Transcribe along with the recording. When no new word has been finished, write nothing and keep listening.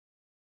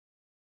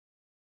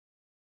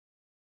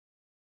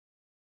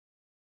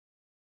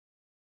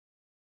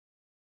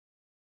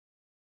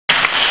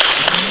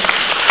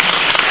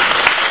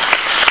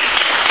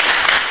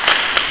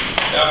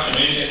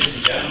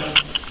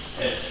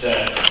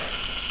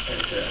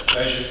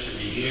pleasure to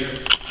be here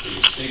to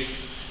speak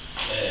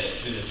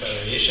to the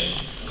Federation.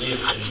 We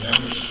have been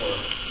members for,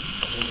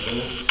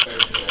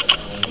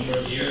 a number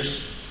of years.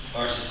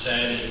 Our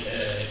society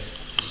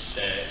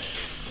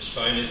was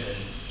founded in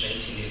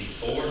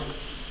 1984,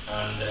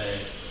 and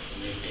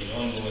we've been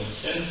ongoing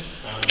since.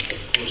 And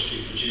of course,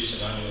 we produce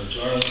an annual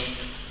journal,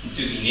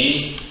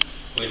 Kane,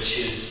 which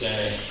is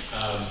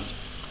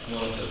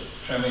one of the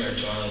premier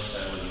journals,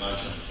 I would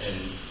imagine,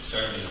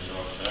 certainly in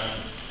Northern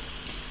Ireland.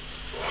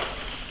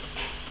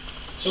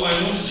 So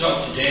I want to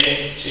talk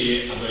today to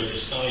you about the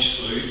Spanish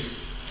flu.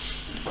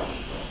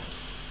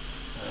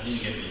 I need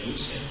to get my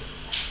notes here.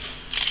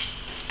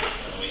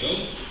 There we go.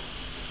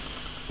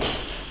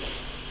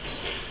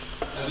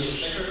 Have you a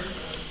clicker?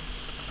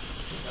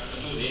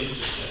 No, the aim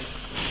just yet.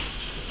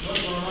 No,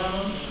 we're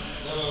on.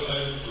 No,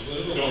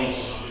 we'll go on.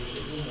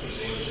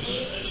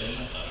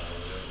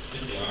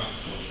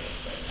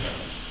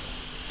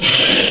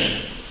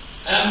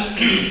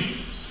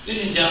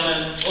 Ladies and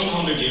gentlemen,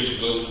 100 years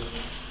ago,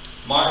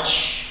 March,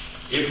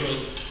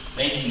 April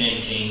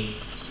 1919,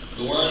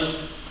 the world,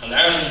 and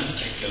Ireland in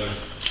particular,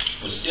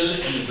 was still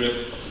in the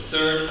grip of the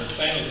third and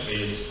final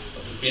phase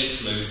of the Great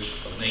Flu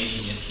of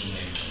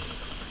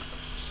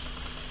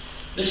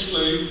 1918-19. This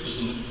flu was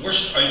the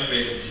worst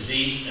outbreak of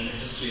disease in the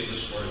history of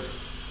this world,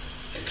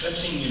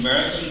 eclipsing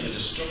numerically the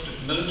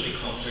destructive military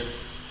conflict,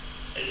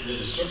 the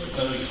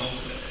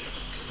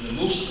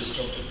most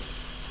destructive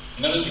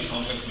military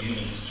conflict in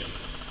human history.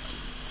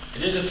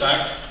 It is a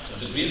fact that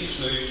the Great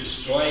Flu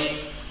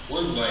destroyed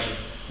worldwide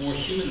more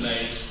human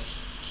lives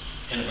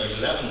in about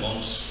 11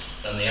 months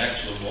than the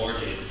actual war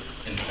did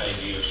in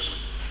 5 years.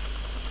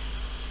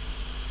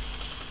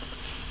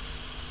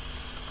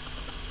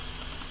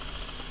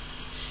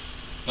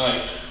 Now,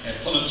 I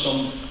put up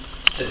some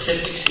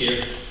statistics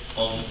here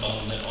on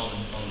the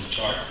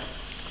chart,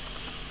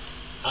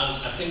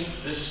 and I think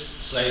this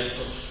slide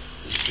puts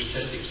the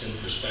statistics in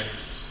perspective.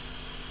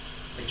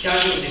 The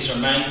casualties are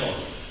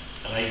mind-boggling,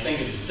 and I think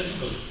it is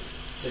difficult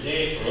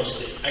today for us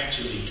to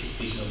actually take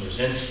these numbers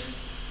in.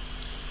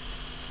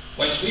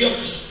 Whilst we are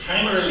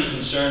primarily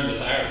concerned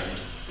with Ireland,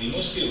 we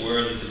must be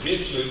aware that the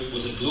Great Flu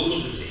was a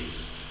global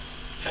disease,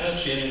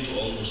 penetrating to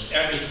almost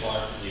every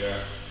part of the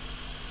earth.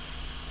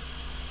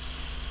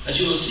 As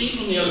you will see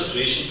from the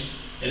illustration,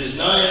 it is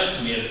now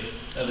estimated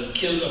that it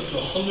killed up to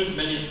 100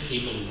 million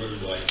people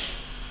worldwide,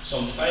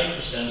 some 5%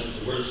 of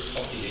the world's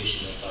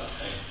population at that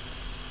time.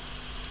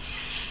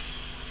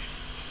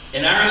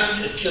 In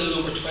Ireland, it killed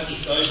over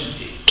 20,000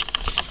 people.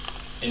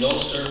 In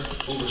Ulster,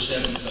 over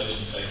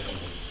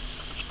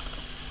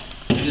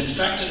 7,500. It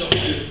infected up to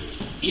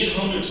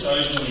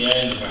 800,000 on the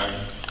island of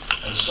Ireland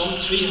and some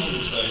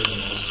 300,000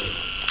 in Ulster,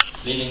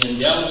 leaving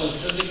indelible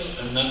physical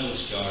and mental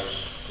scars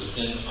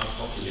within our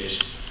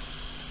population.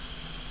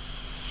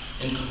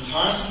 In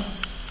comparison,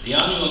 the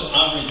annual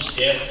average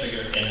death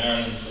figure in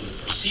Ireland for the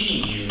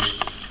preceding years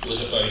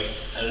was about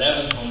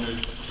 1,100 to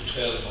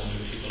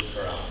 1,200 people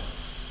per annum.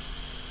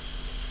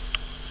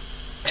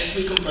 If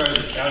we compare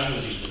the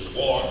casualties with the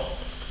war,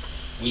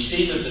 we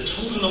see that the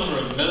total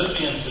number of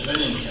military and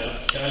civilian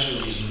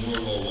casualties in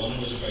World War I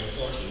was about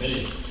 40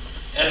 million.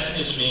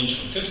 Estimates range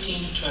from 15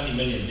 to 20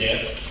 million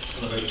deaths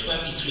and about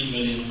 23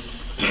 million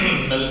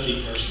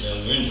military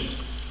personnel wounded.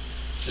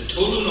 The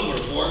total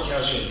number of war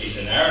casualties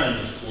in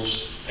Ireland, of course,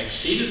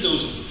 exceeded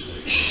those of the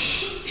flu,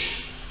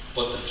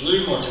 but the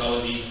flu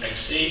mortalities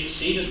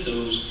exceeded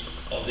those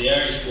of the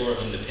Irish War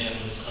of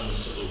Independence and the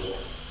Civil War.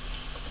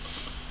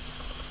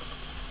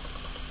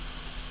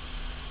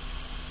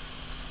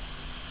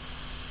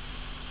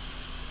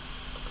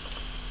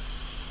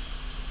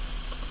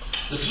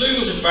 The flu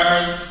was a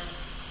viral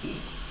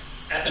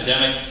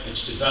epidemic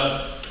which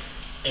developed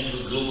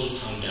into a global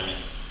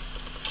pandemic.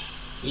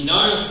 We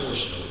now, of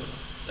course, know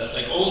that,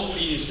 like all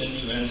previous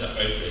influenza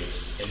outbreaks,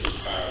 it was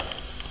viral.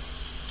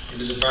 It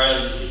was a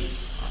viral disease.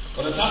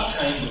 But at that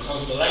time,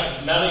 because of the lack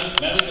of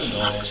medical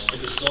knowledge, it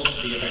was thought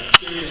to be a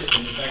bacterial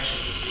infection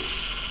disease.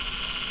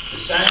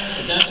 The science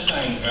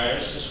identifying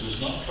viruses was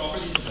not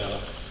properly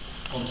developed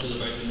until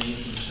about the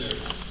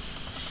 1930s.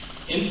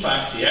 In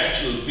fact, the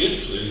actual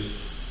Great Flu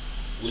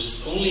was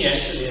only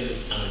isolated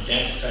and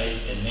identified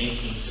in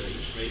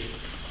 1933.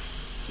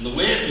 And the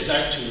way it was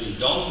actually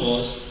done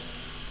was,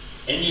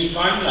 in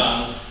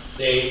Newfoundland,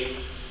 they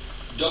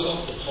dug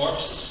up the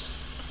corpses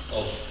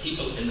of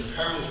people in the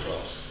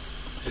permafrost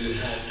who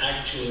had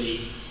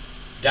actually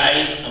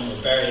died and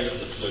were buried of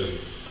the flu.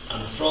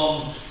 And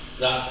from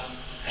that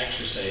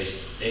exercise,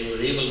 they were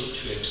able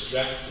to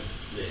extract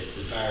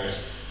the virus,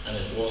 and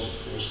it was, of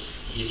course,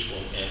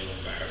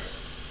 H1N1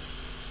 virus.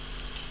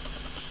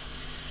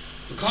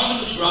 Because of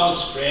its rapid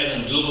spread and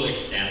global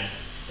extent,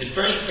 it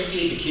very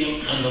quickly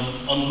became an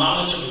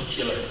unmanageable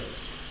killer,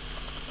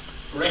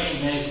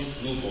 recognising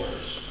no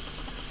borders.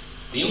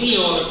 The only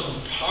other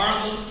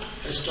comparable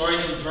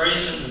historical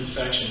virulent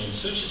infection on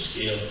such a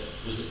scale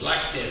was the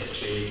Black Death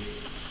plague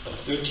of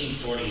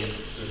 1348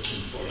 to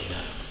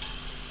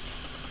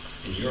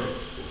 1349 in Europe,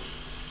 of course.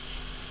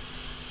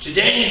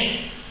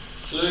 Today,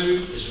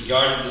 flu is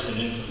regarded as an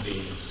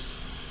inconvenience,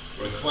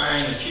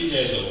 requiring a few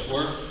days off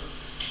work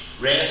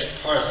rest,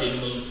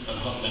 paracetamol and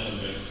hot lemon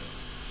drinks.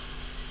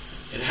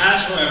 It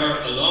has,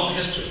 however, a long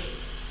history,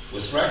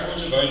 with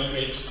records of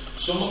outbreaks,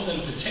 some of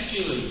them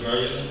particularly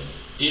virulent,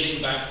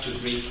 dating back to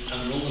Greek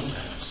and Roman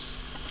times.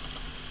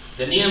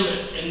 The name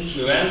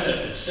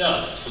influenza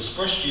itself was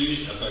first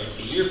used about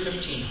the year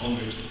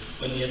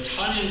 1500 when the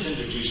Italians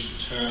introduced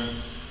the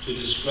term to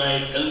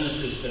describe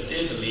illnesses that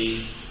they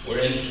believed were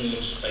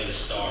influenced by the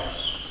stars.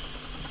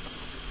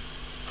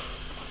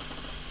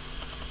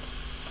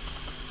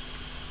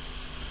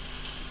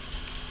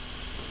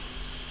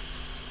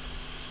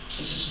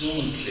 This is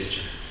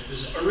nomenclature. It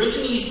was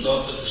originally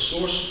thought that the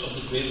source of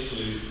the Great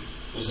Flu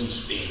was in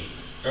Spain,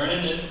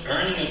 earning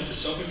it the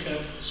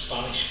sobriquet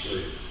Spanish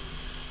Flu.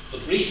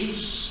 But recent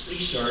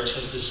research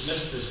has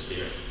dismissed this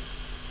theory.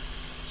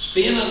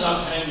 Spain at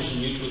that time was a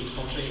neutral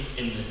country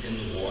in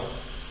the war,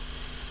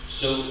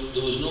 so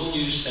there was no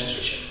news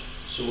censorship.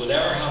 So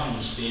whatever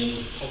happened in Spain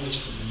was published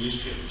in the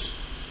newspapers.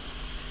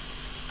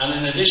 And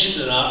in addition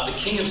to that, the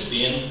King of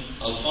Spain,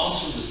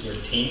 Alfonso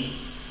XIII,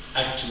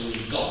 actually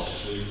got the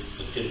flu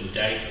but didn't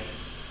die from it.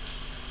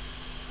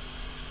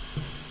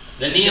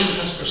 The name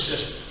has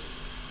persisted,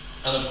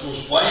 and of course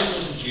why it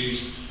wasn't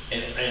used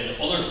in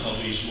other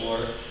countries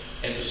were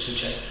it was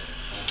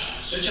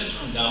such a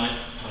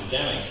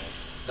pandemic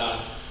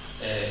that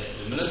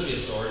the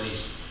military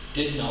authorities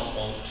did not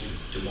want to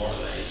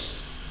demoralise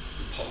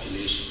the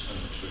population and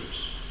the troops.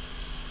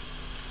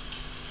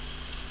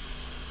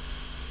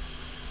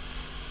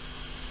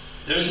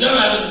 There is no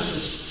evidence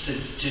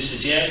to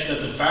suggest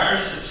that the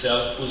virus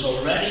itself was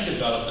already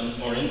developing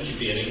or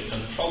incubating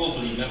and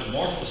probably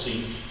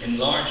metamorphosing in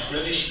large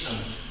British and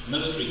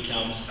military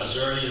camps as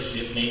early as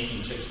late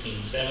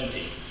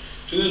 1916-17,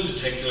 two in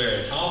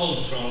particular at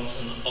Hamel in France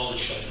and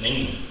Aldershot in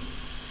England.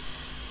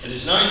 It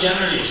is now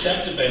generally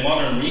accepted by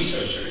modern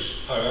researchers,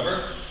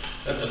 however,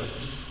 that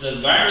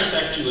the virus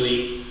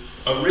actually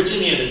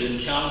originated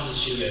in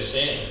Kansas,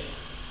 USA.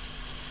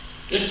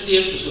 This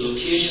state was the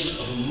location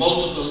of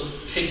multiple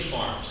pig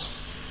farms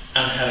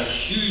and had a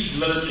huge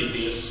military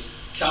base,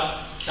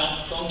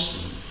 Camp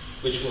Funston,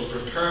 which were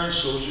preparing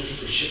soldiers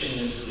for shipping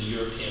into the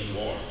European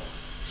war.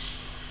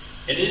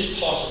 It is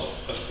possible,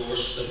 of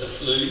course, that the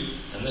flu,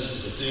 and this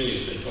is a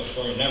theory that's been put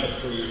forward, never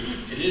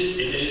proved, it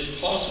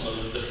is possible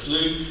that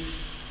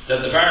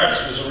the virus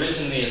was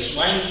originally a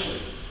swine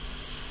flu,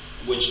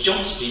 which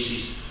jumped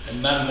species and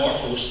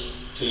metamorphosed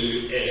to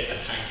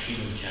attack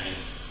humankind.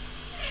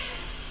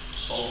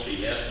 Salty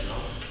lesson,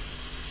 no?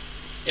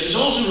 It is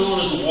also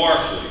known as the war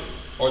flu,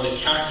 or the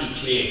khaki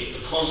plague,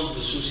 because of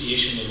the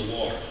association with the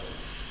war.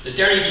 The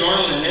Derry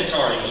Journal, in its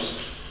articles,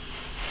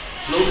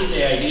 floated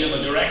the idea of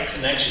a direct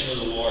connection with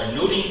the war,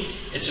 noting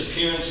its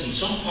appearance in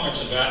some parts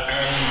of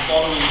Ireland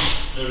following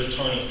the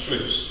return of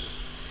troops.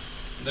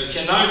 There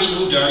can now be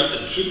no doubt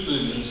that troop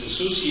movements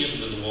associated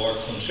with the war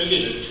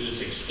contributed to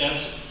its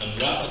extensive and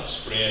rapid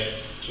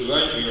spread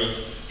throughout Europe,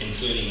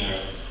 including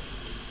Ireland.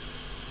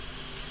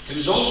 It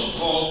was also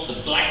called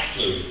the black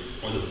flu,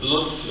 or the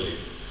blood flu.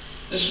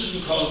 This was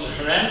because the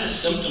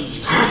horrendous symptoms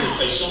exhibited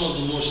by some of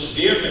the more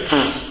severe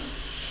victims,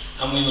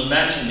 and we will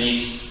mention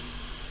these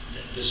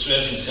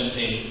distressing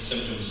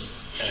symptoms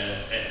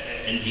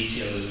in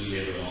detail a little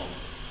later on.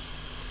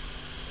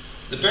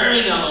 The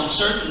varied and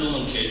uncertain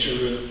nomenclature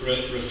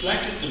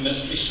reflected the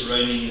mystery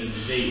surrounding the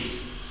disease,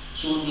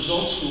 so it was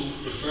also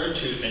referred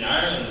to in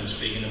Ireland,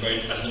 speaking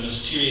about, as a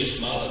mysterious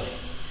malady.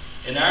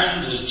 In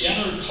Ireland, there was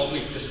general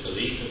public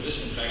disbelief that this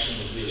infection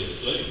was really a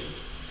flu.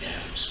 They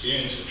had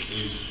experience of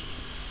flus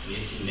in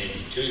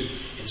 1892.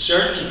 It's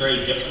certainly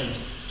very different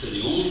to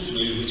the old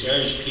flu which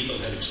Irish people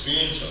had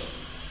experience of.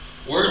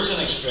 Words and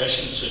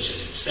expressions such as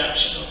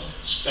exceptional,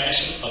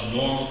 special,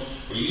 abnormal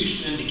were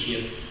used to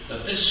indicate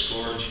that this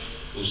scourge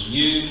was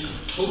new and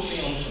totally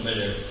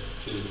unfamiliar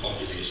to the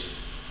population.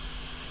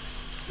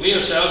 We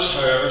ourselves,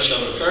 however,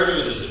 shall refer to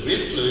it as the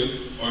Great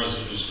Flu, or as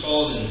it was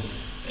called in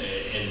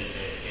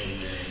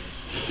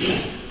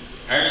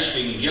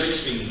Irish-speaking,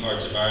 Gaelic-speaking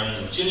parts of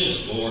Ireland, and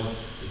Genius Moore,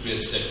 the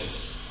Great Sickness.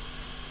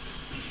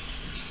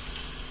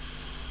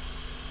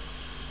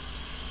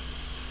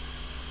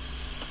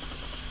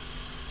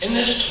 In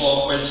this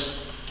talk, whilst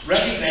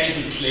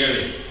recognising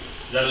clearly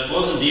that it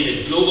was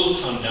indeed a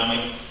global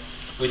pandemic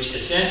which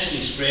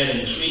essentially spread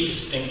in three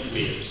distinct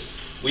waves,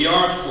 we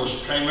are, of course,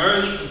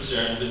 primarily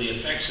concerned with the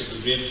effects of the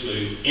Great Flu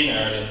in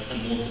Ireland, and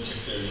more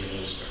particularly in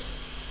Ulster.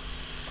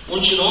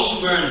 One should also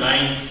bear in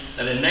mind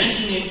that in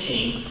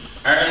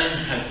 1918,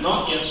 Ireland had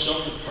not yet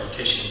suffered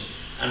partition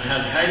and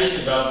had a highly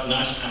developed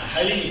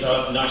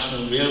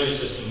national railway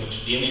system, which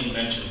Damien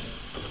mentioned,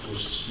 of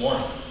course, this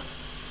morning.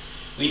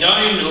 We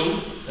now know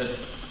that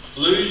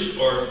flus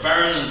or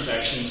viral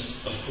infections,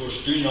 of course,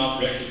 do not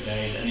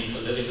recognise any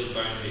political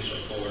boundaries or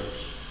borders.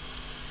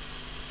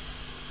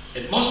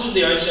 It must at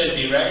the outset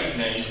be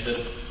recognised that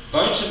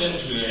bouts of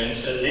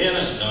influenza, then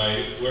as now,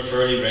 were a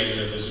very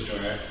regular visit to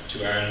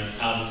Ireland,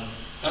 and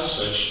as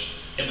such,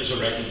 it was a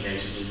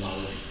recognisable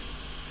malady,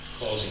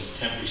 causing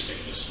temporary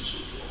sickness and so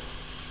forth.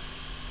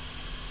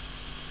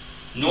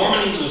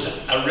 Normally there was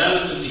a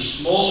relatively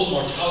small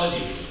mortality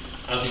rate,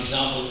 as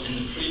example in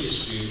the previous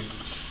flu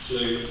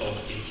of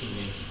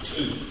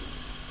 1892.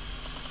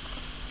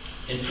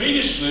 In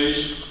previous flus,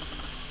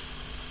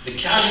 the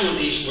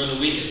casualties were the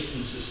weakest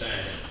in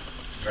society: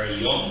 the very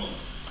young,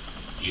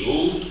 the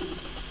old,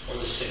 or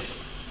the sick.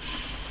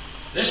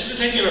 This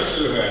particular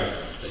flu,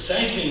 however,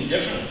 besides being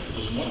different,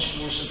 was much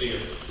more severe.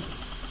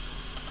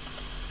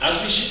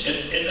 As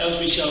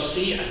we shall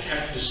see,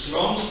 attacked the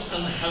strongest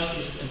and the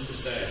healthiest in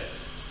society.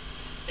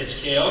 Its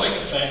chaotic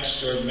effects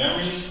stirred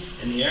memories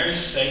in the Irish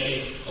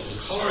psyche of the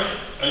cholera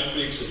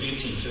outbreaks of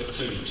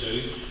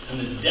 1832 and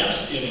the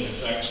devastating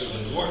effects of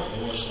the North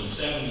War some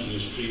 70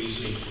 years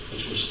previously,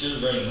 which were still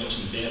very much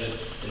embedded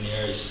in the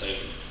Irish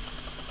psyche,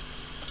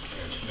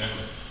 Irish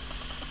memory.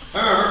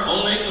 However,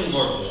 unlike the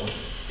North War,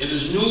 it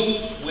was no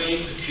way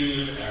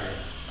peculiar to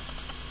Ireland.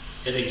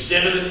 It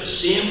exhibited the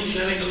same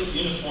clinical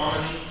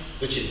uniformity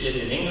which it did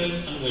in England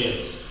and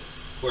Wales,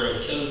 where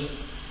it killed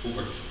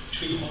over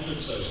 200,000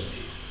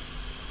 people.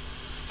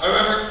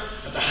 However,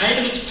 at the height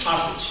of its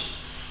passage,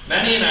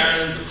 many in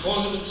Ireland,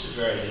 because of its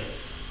severity,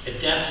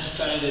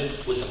 identified it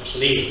with a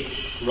plague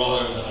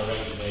rather than a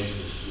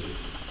recognisable flu.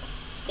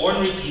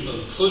 Ordinary people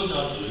could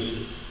not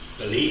believe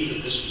that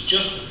this was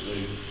just a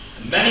flu,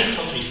 and many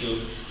country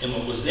folk in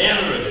what was then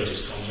a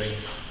religious country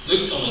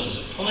looked on it as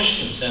a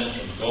punishment sent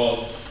from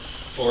God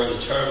for the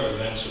terrible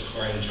events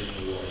occurring during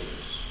the war years.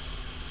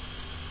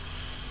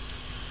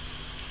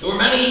 There were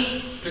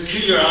many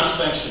peculiar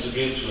aspects of the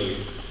Great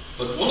Flu,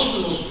 but one of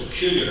the most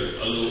peculiar,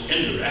 although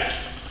indirect,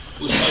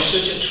 was how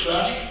such a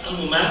tragic and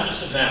momentous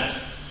event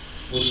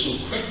was so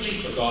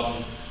quickly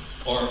forgotten,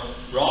 or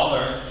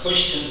rather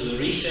pushed into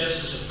the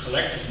recesses of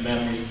collective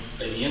memory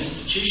by the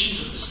institutions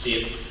of the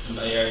state and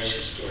by Irish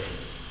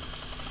historians.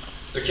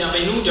 There can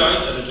be no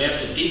doubt that it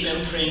left a deep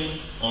imprint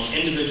on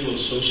individual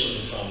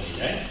social and family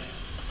life,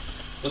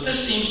 but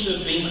this seems to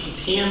have been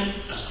contained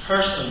as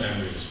personal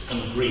memories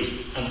and grief,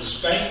 and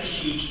despite the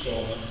huge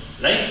trauma,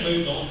 life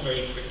moved on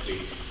very quickly.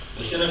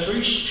 Within a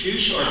few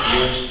short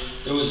years,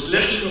 there was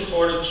little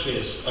recorded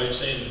trace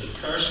outside of the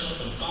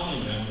personal and family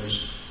members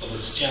of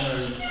its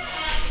general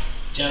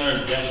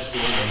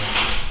devastating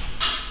impact.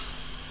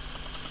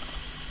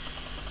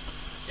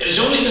 It has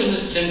only been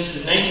since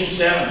the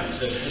 1970s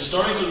that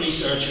historical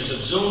researchers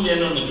have zoomed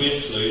in on the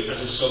Great Flu as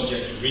a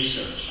subject of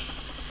research.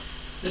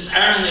 This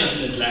irony of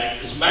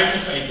neglect is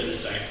magnified by the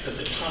fact that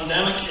the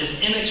pandemic is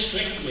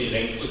inextricably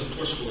linked with the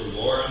First World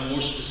War, and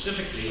more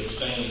specifically its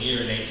final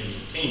year in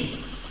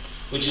 1818,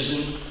 which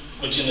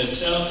in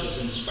itself has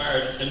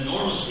inspired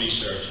enormous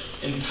research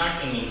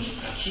impacting on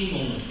a key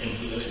moment in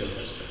political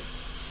history.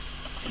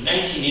 In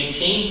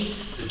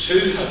 1918, the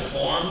two had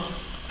formed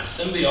a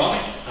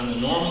symbiotic and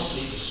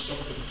enormously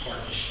destructive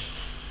partnership.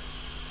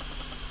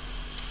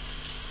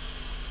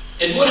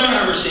 It would,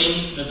 however,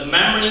 seem that the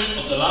memory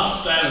of the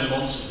last violent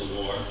months of the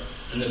war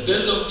and the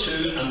build-up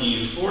to and the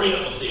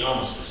euphoria of the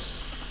armistice,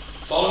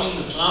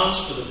 following the plans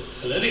for the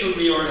political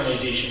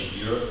reorganisation of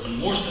Europe, and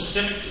more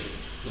specifically,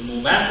 the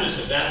momentous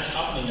events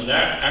happening in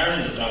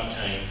Ireland at that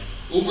time,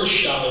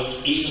 overshadowed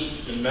even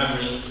the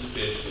memory of the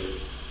Great Flu.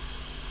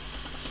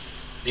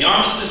 The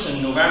armistice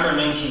in November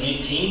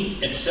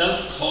 1918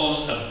 itself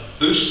caused a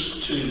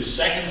boost to the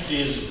second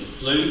phase of the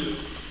flu,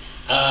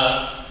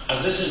 as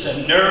this was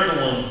a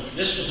nerve-borne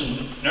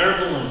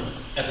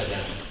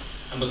epidemic,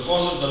 and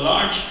because of the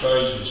large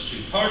crowds which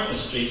took part in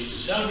the streets to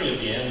celebrate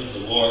the end of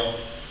the war,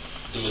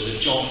 there was a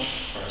jump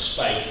or a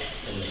spike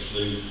in the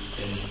flu.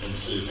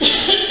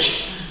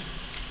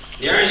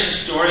 The Irish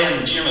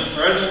historian Jim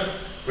further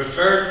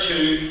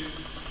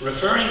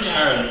referring to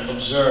Ireland,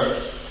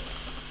 observed,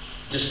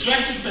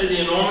 distracted by the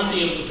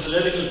enormity of the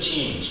political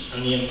change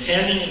and the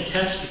impending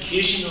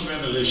intensification of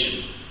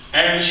revolution,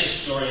 Irish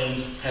historians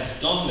have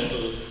done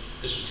little,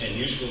 this was 10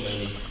 years ago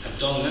mainly, have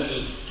done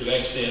little to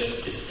access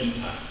its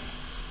impact.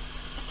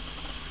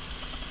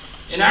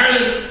 In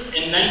Ireland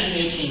in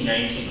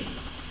 1918-19,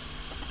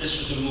 this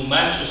was a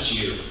momentous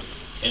year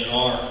in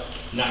our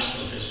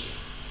national history.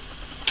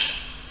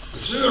 The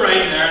flu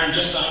arrived in Ireland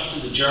just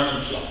after the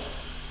German plot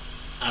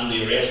and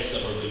the arrests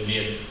that were being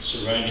made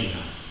surrounding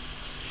that.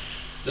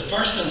 The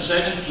first and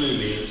second flu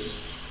waves,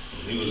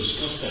 and we will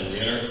discuss them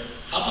later,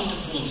 happened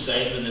to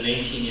coincide with the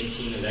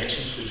 1918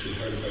 elections, which we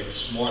heard about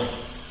this morning.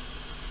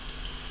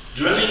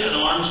 Drilling and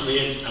arms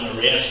raids and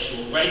arrests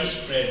were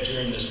widespread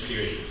during this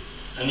period,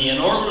 and the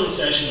inaugural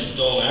session of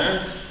Dáil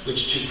Éireann, which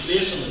took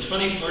place on the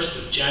 21st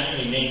of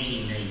January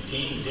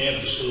 1919, the day of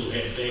the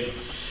Silhouette Big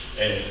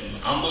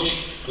ambush,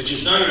 which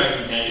is now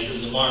recognised as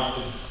a mark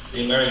of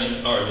the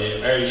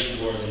Irish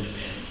War of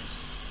Independence.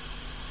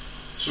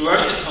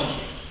 Throughout the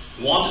country,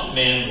 wanted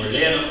men were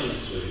laid up with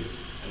the flu,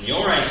 and the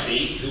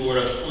RIC, who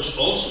were of course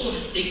also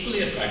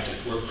equally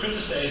affected, were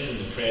criticised in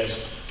the press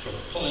for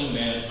pulling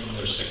men from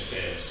their sick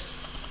beds.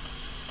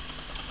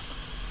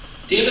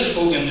 David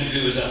Hogan,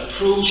 who was a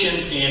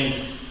pro-Sinn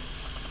Féin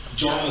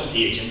journalist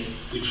agent,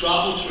 who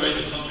travelled throughout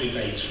the country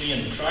by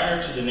train prior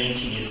to the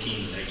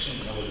 1918 election,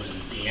 that would have been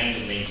the end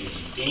of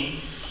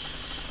 1918,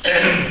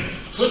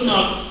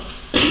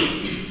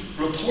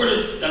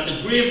 reported that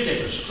the grave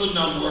diggers could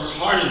not work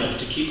hard enough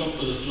to keep up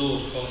with the flow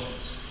of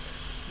coffins.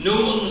 No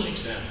one was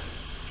exempt.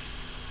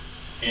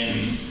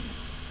 In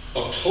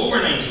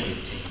October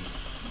 1918,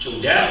 Joe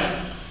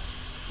Devlin,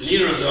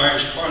 leader of the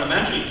Irish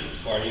Parliamentary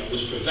Party,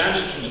 was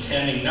prevented from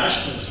attending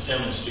nationalist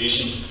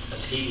demonstrations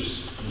as he was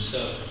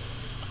himself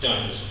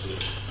down with flu.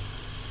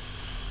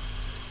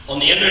 On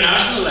the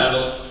international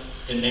level,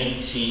 in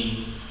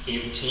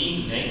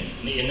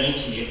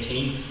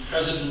 1918,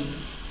 President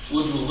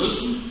Woodrow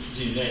Wilson of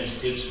the United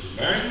States of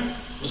America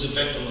was a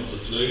victim of the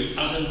flu,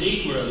 as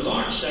indeed were a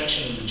large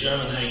section of the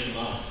German High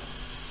Command.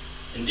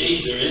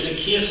 Indeed, there is a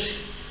case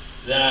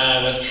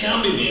that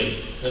can be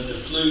made that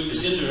the flu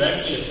is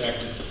indirectly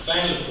affected the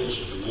final course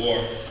of the war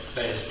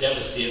by its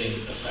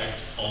devastating effect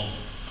on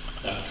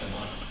that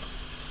command.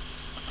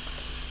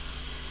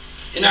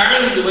 In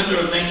Ireland, the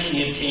winter of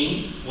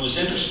 1918 was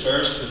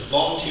interspersed with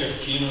volunteer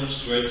funerals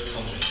throughout the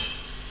country.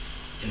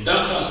 In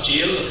Belfast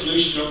jail, the flu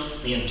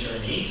struck the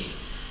internees,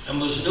 and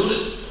was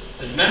noted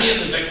that many of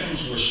the victims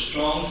were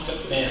strong,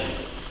 fit men.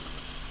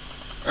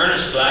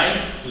 Ernest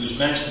Bligh, who was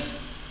mentioned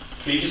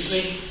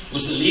previously,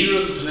 was the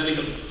leader of the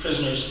political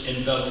prisoners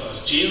in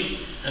Belfast jail,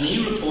 and he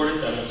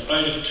reported that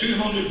out of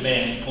 200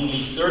 men,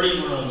 only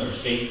 30 were on their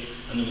feet,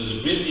 and there was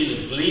a great deal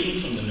of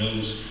bleeding from the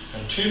nose,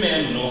 and 2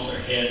 men went off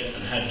their head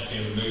and had to be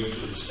removed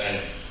to the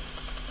side.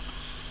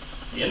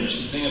 The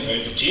interesting thing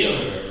about the jail,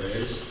 however,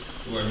 is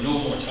there were no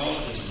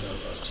mortalities in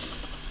Belfast jail.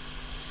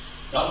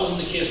 That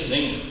wasn't the case in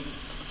England.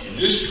 In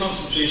Loose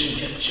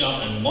concentration camp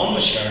in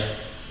Monmouthshire,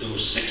 there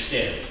were 6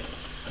 deaths,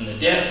 and the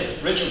death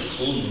of Richard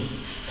Coleman,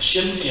 a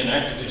Sinn Féin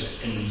activist,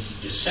 in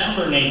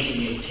December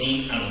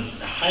 1918, and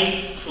the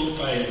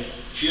high-profile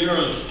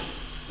funeral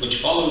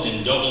which followed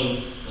in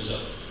Dublin was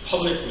a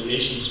public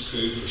relations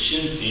coup for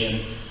Sinn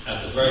Féin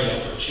at the very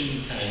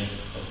opportune time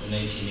of the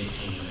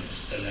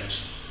 1918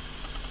 election.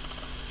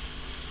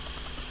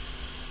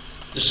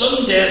 The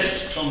sudden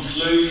deaths from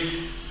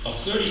flu of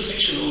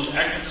 36-year-old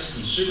activist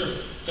and super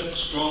fit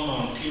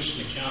strongman Pierce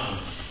McCann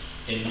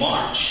in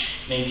March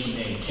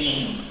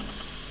 1919,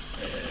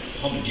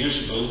 100 years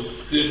ago,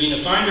 who had been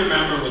a founder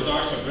member with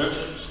Arthur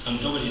Griffiths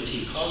and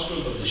W.T.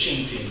 Cosgrove of the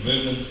Sinn Féin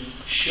movement,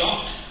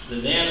 shocked the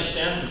then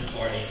ascendant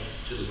party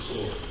to the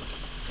core.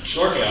 And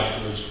shortly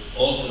afterwards,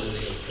 all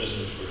political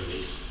prisoners were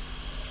released.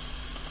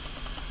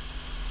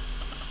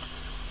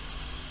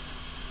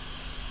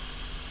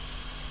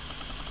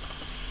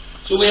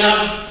 So we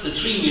have the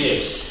 3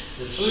 waves.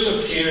 The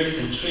flu appeared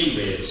in 3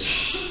 waves.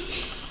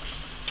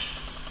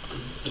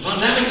 The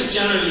pandemic is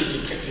generally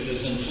depicted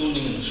as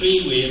unfolding in a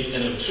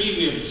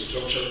 3-wave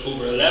structure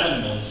over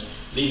 11 months,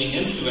 leaving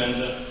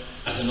influenza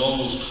as an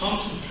almost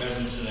constant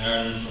presence in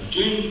Ireland from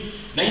June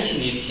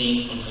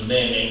 1918 until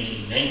May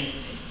 1919.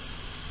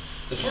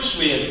 The first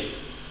wave,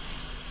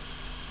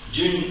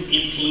 June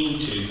 18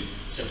 to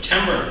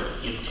September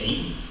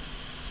 18,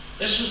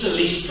 this was the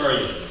least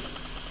virulent.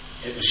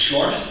 It was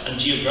shortest and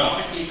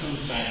geographically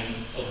confined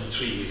of the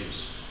 3 waves.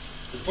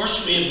 The first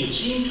wave would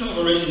seem to have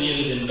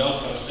originated in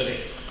Belfast City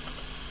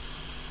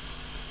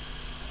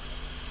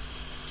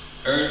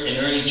in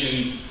early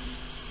June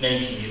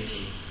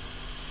 1918.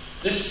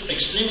 This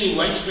extremely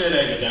widespread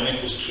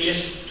epidemic was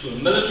traced to a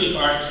military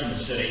barracks in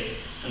the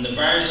city, and the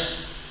virus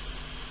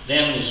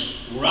then was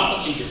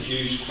rapidly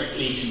diffused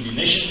quickly to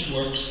munitions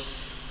works,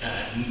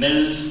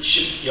 mills,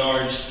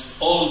 shipyards,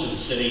 all over the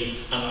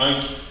city and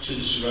out to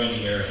the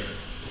surrounding area.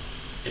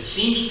 It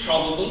seems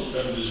probable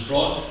that it was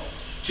brought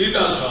to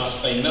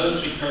Belfast by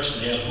military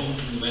personnel home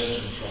from the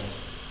Western Front.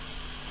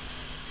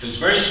 It was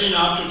very soon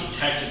after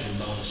detected in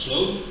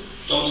Ballinasloe,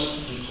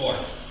 Dublin and Cork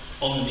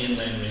on the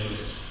mainline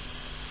railways,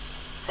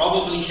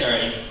 probably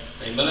carried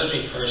by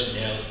military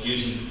personnel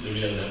using the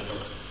rail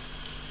network.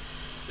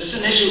 This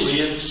initial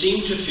wave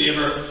seemed to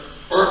favour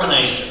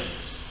urbanised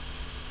areas,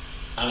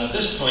 and at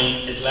this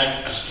point it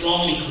lacked a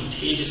strongly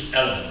contagious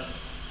element.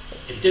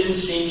 It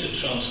didn't seem to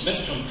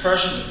transmit from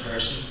person to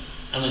person,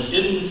 and it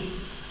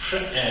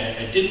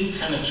didn't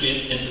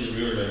penetrate into the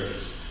rural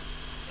areas.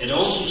 It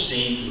also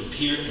seemed to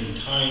appear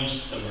in towns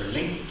that were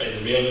linked by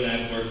the rail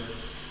network,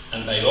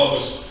 and by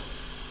August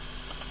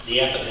the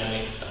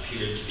epidemic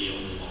appeared to be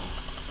on the wane.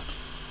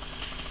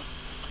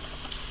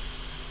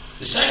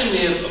 The second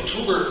wave,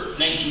 October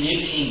 1918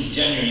 to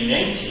January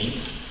 19,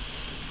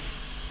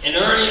 in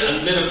early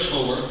and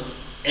mid-October,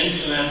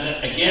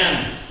 influenza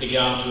again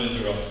began to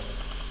interrupt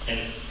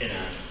in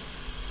Ireland.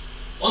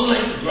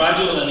 Unlike the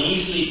gradual and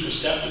easily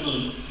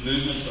perceptible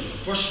movement of the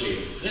first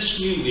wave, this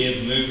new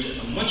wave moved at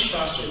a much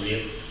faster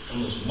rate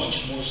and was much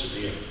more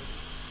severe.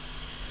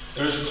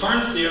 There is a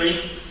current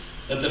theory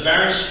that the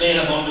virus may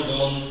have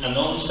undergone an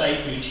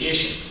on-site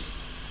mutation,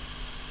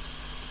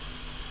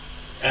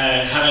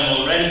 having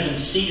already been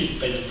seeded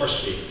by the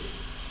first wave.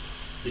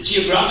 The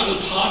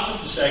geographical path of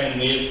the second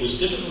wave was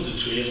difficult to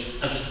trace,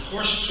 as it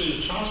coursed through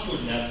the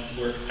transport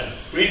network at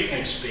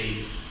breakneck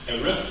speed,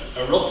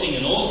 erupting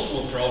in all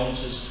 4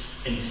 provinces,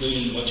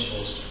 including much of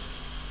Ulster.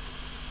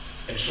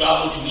 It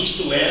travelled from east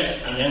to west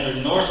and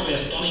entered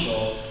northwest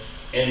Donegal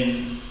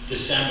in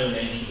December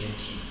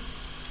 1918.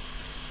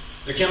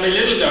 There can be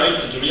little doubt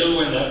that the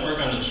railway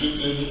network and the troop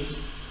movements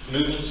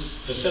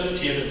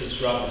facilitated its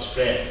rapid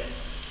spread.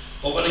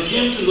 But when it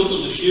came to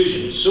local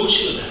diffusion,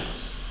 social events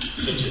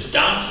such as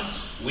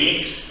dances,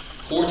 wakes,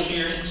 court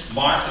hearings,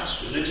 markets,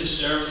 religious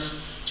service,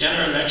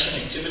 general election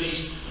activities,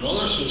 and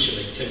other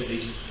social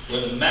activities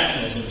were the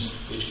mechanisms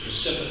which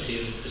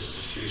precipitated this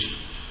diffusion.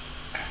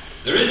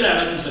 There is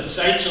evidence that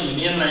sites on the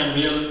mainline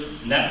rail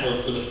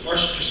network were the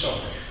first to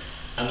suffer,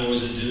 and there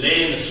was a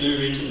delay in the flu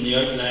reaching the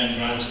outlying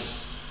branches.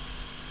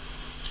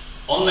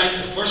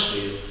 Unlike the first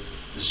wave,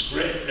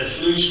 the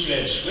flu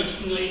spread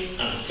swiftly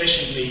and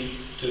efficiently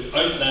to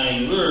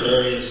outlying rural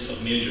areas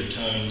of major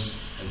towns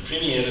and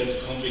permeated the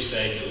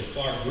countryside to a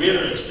far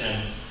greater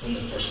extent than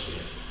the first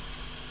wave.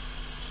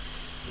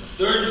 And the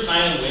third and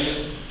final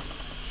wave,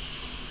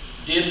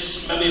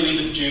 dates maybe a wee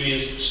bit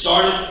dubious,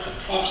 started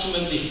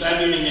approximately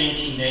February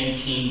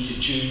 1919 to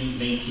June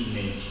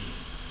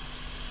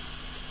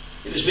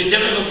 1919. It has been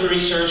difficult for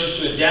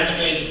researchers to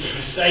identify the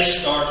precise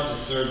start of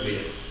the third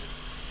wave.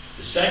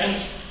 The second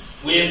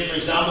wave, for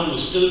example,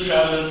 was still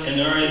prevalent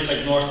in areas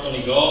like North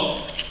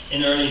Donegal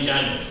in early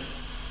January.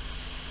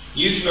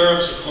 New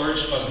flare-ups occurred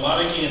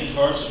spasmodically in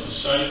parts of the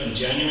south in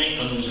January,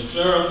 and there was a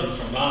flare-up in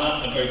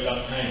Fermanagh about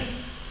that time.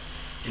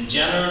 In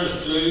general,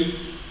 the flu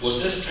was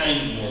this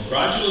time more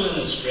gradual in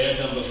its spread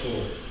than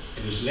before.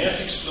 It was less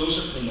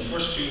explosive than the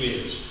first two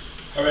waves.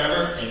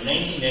 However, in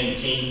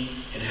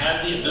 1919, it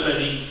had the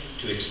ability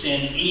to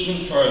extend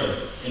even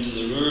further into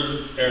the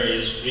rural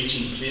areas,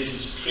 reaching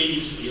places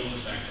previously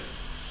unaffected.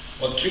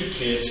 What took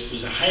place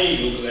was a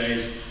highly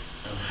localised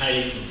and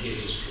highly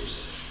contagious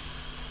process.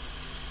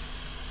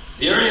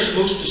 The areas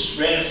most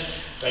distressed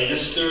by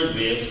this third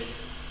wave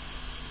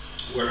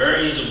were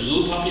areas of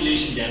low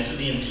population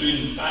density,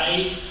 including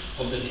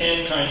 5 of the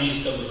 10 counties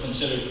that were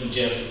considered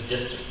congested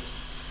districts.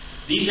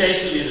 These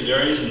isolated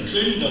areas,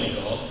 including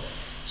Donegal,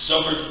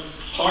 suffered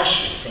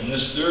harshly from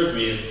this third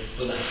wave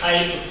with a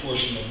high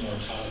proportion of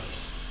mortalities.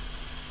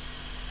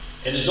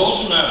 It is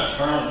also now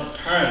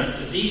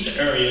apparent that these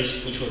areas,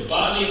 which were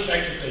badly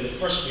affected by the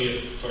first wave,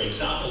 for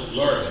example,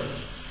 Lurgan,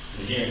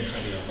 here in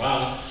County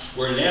Armagh,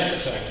 were less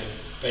affected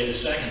by the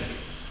second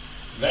wave.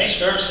 Vice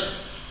versa,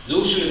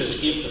 those who had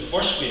escaped the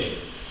first wave,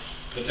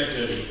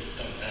 particularly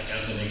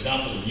as an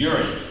example in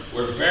Uri,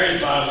 were very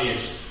badly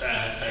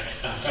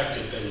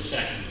affected by the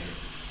second wave.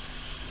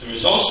 There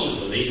is also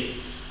the belief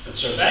that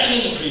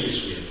surviving the previous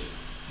wave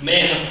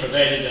may have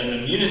provided an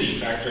immunity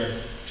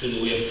factor to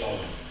the wave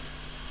following.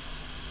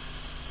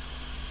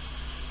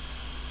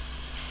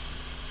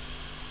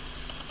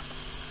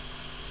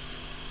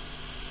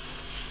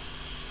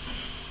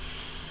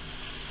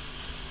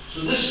 So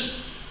this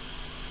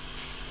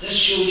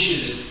shows you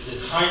the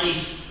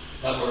counties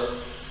that were,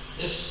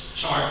 this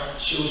chart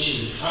shows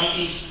you the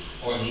counties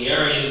or the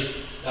areas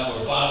that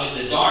were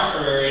badly, the darker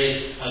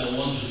areas and the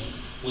ones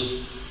with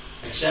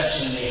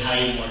exceptionally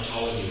high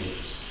mortality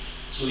rates.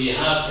 So you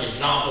have, for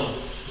example,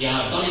 you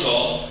have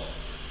Donegal,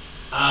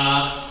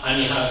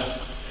 and you have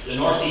the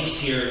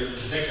northeast here,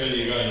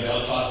 particularly around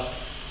Belfast,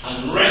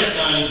 and right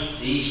down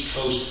the east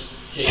coast,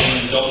 taking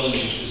in Dublin,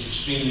 which was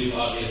extremely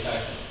badly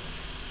affected.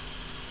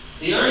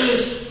 The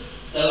areas,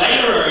 the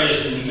lighter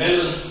areas in the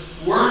middle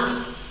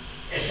weren't,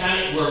 if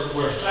any,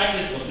 were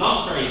affected, but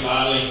not very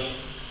badly.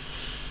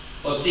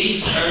 But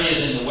these areas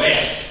in the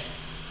west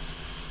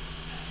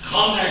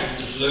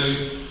contacted the flu,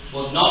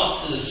 but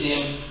not to the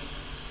same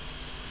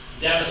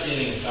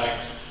devastating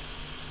effect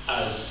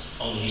as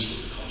on the east of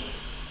the country.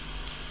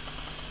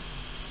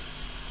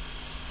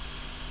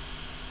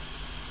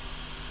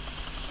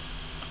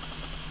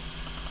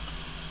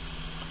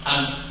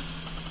 And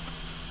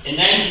in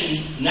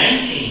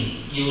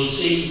 1919, you will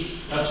see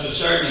that to a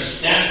certain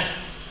extent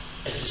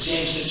it's the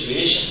same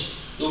situation.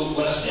 Though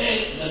when I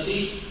say that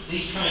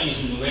these counties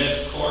in the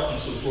west, Cork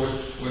and so forth,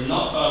 were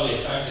not badly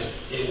affected,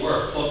 they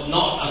were, but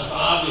not as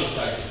badly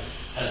affected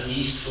as the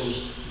east coast,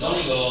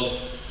 Donegal,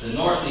 the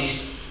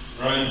northeast,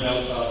 around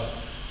Belfast,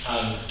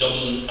 and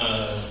Dublin,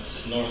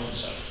 north and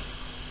south.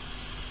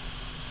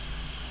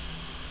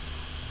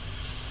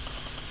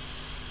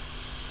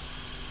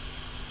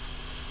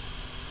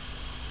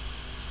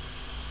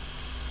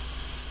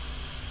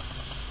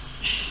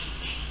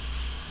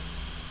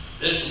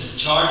 This is a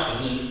chart of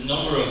the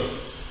number of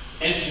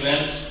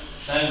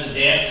influenza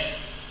deaths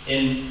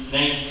in the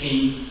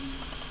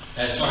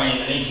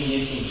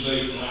 1918 flu.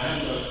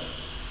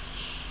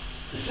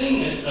 The thing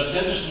that's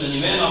interesting, and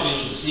you may not be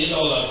able to see it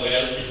all that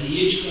well, is the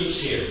age groups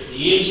here. The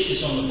age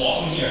is on the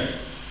bottom here,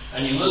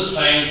 and you will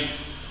find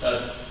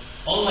that,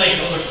 unlike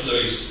other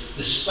flus,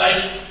 the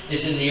spike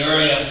is in the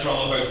area from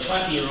about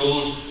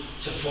 20-year-old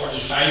to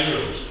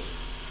 45-year-old.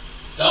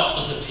 That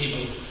was the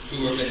people who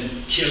were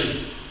being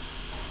killed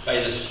by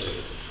this flu.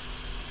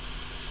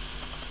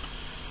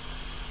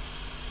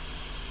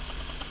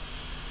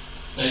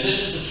 Now this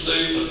is the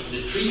flu,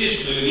 the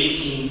previous flu of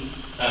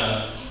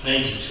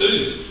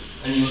 1892,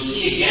 and you will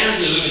see again,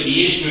 if you look at the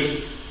age group,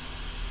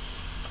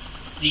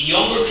 the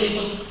younger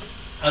people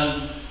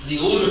and the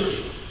older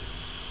people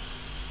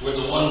were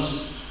the ones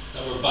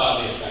that were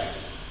badly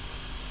affected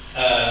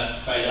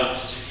by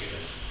that particular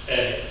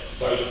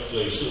bout of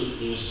flu. So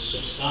there was a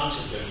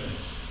substantial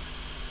difference.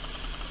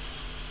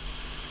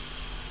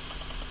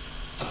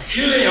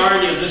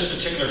 peculiarity of this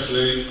particular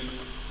flu,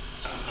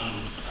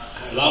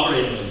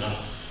 elaborating on that,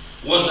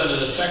 was that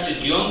it affected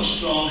young,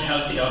 strong,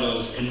 healthy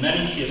adults, in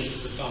many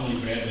cases the family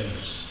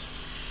breadwinners.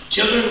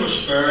 Children were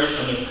spared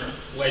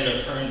while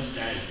their parents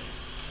died.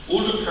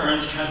 Older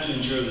parents had to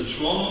endure the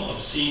trauma of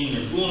seeing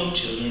their grown-up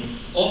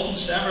children, often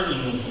severed in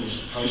one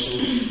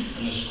household,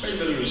 and there's quite a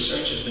bit of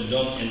research has been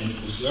done in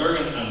both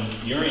Lurgan and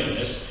Uri on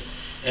this,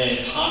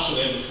 pass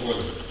away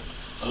before them.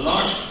 A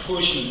large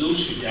proportion of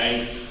those who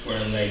died were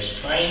in life's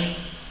prime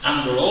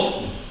and were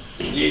often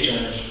wage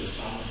earners for the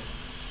family.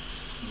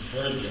 We've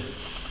heard the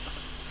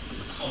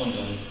comment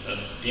on that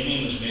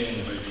Damien was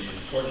making about the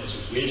importance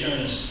of wage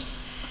earners.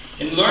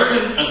 In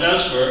Lurgan, as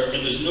elsewhere,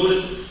 it was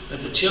noted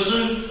that the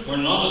children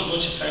were not as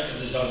much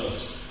affected as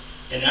adults.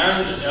 In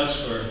Ireland as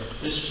elsewhere,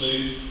 this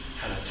flu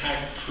had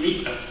attacked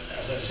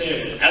as I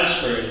said,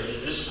 elsewhere,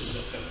 this was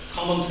a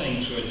common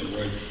thing throughout the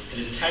world.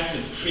 It attacked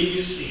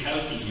previously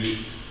healthy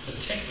youth,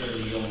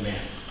 particularly young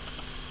men.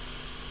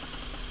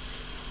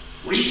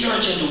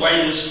 Research into why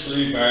this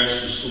flu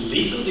virus was so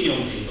lethal to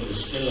young people is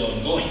still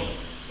ongoing,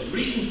 but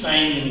recent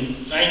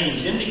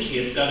findings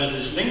indicate that it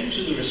is linked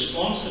to the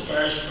response the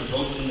virus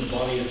provoked in the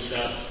body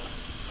itself.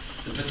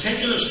 The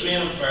particular strain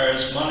of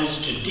virus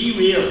managed to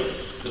derail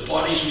the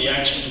body's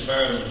reaction to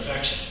viral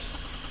infection.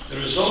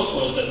 The result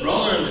was that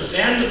rather than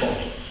defend the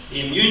body,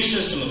 the immune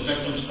system of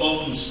victims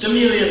often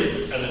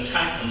stimulated an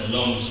attack on the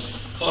lungs,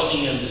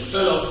 causing them to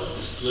fill up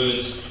with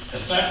fluids,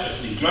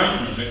 effectively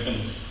drowning the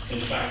victim, in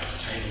fact, a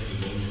type of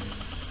pneumonia.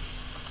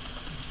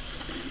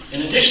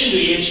 In addition to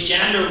age,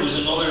 gender was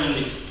another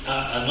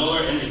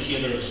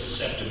indicator of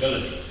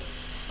susceptibility.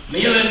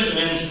 Male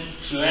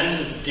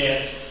influenza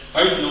deaths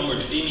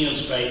outnumbered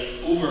females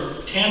by over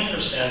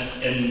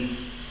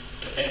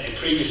 10%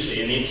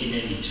 previously in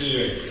 1882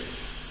 outbreak.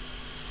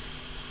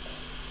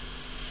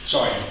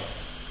 Sorry,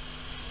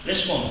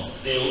 this one,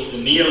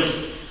 the males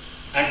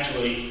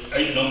actually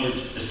outnumbered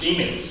the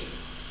females,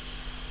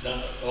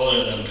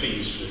 other than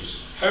previous flus.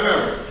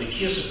 However, the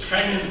case of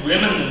pregnant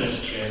women in this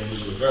trend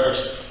was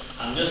reversed,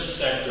 and this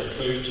sector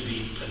proved to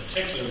be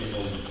particularly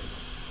vulnerable.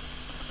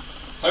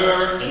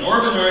 However, in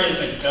urban areas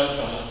like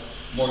Belfast,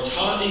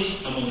 mortalities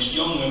amongst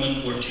young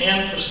women were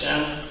 10%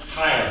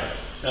 higher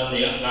than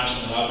the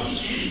national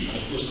average. And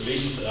of course, the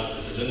reason for that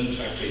is the linen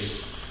factories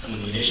and the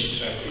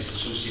munitions factories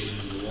associated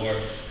with the war.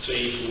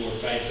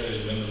 3,000, 4,000,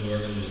 5,000 women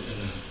working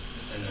within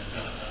an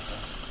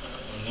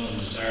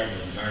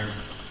undesirable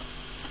environment.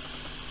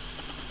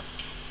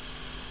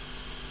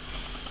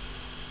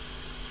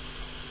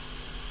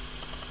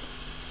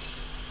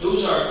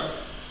 Those are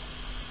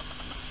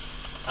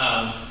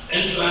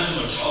influenza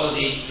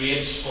mortality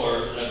rates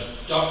for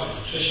Dr.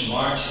 Patricia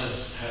March has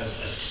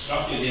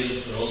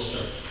extrapolated for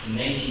Ulster in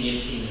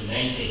 1918 and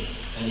 19,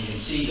 and you can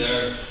see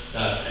there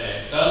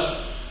that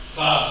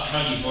Belfast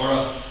County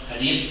Borough had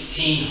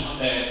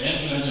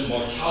influenza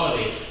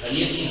mortality at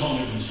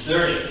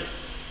 1,830,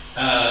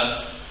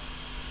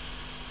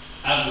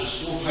 and was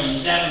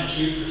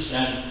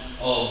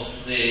 4.72% of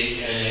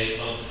the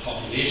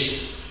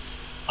population.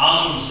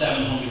 Antrim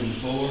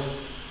 704,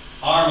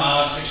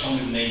 Armagh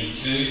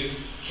 682,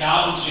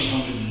 Calvin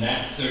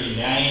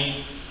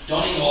 339,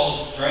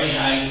 Donegal very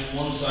high,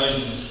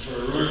 1,000 for a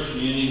rural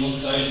community,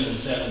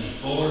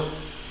 1,074,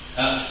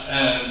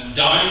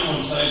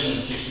 Down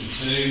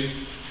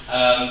 1,062,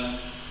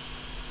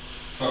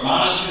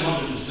 Fermanagh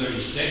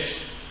 236,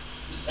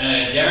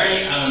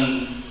 Derry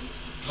and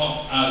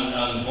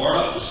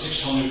Borough was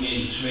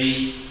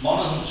 683,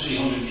 Monaghan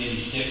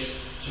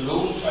 386,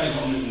 Tyrone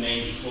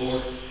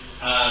 594,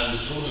 and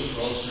the total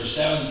for Ulster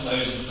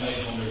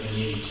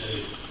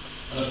 7,582.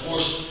 And of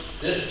course,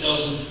 this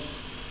doesn't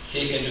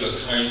take into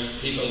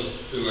account people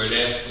who are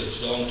left with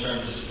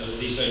long-term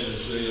disabilities out of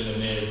the flu and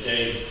may have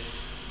died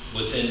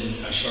within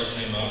a short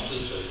time after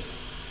the flu.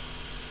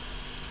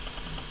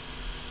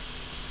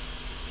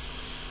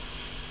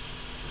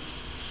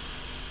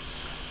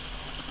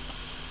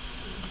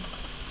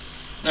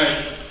 Now,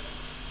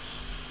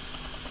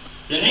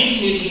 the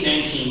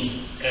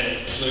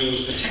 1918-19 flu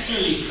was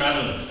particularly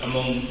prevalent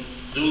among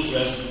those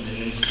resident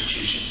in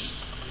institutions.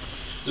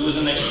 There was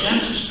an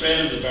extensive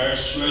spread of the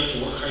virus throughout the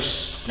workhouse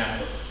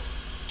network.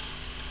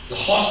 The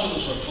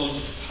hospitals were full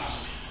to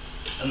capacity,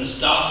 and the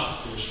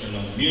staff, of course, were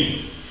not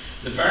immune.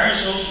 The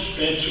virus also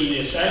spread through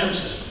the asylum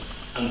system,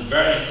 and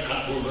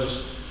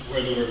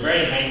where there were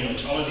very high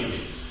mortality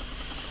rates.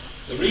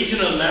 The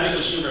regional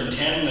medical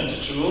superintendent at the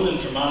Tyrone and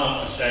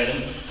Fermanagh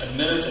Asylum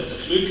admitted that the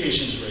flu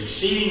patients were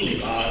exceedingly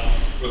bad,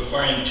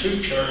 requiring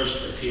 2 cures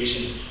per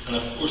patient, and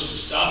of course the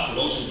staff had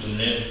also been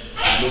led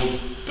low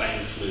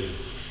by the flu.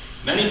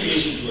 Many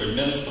patients were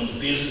admitted on the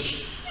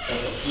basis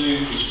that the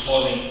flu was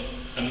causing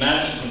a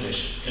mental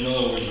condition, in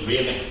other words,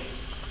 raving.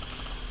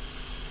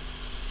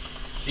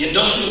 The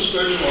industrial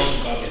schools were also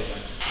badly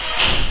affected.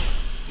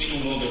 We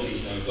don't know about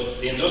these now,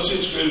 but the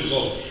industrial schools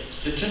result.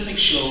 Statistics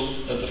show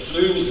that the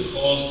flu was the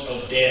cause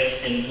of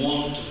death in 1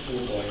 to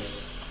 4 boys.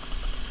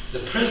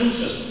 The prison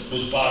system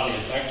was badly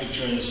affected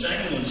during the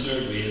 2nd and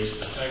 3rd waves,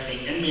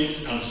 affecting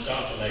inmates and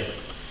staff alike.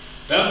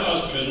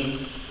 Belfast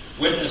Prison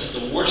witnessed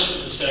the worst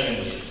of the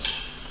second wave.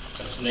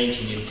 That's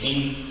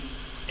 1918.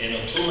 In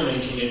October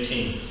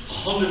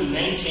 1918, 119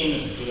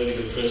 of the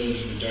political prisoners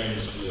were down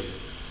as blue.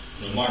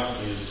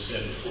 Remarkably, as I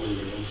said before,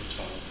 there were no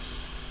fatalities.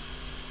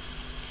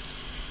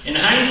 In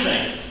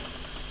hindsight,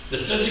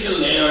 the physical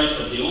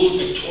layout of the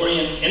old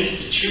Victorian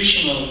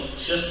institutional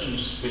systems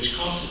which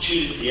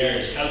constituted the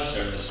Irish Health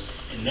Service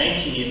in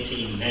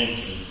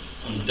 1918-19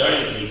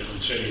 undoubtedly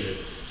contributed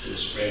to the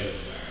spread of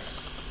the virus.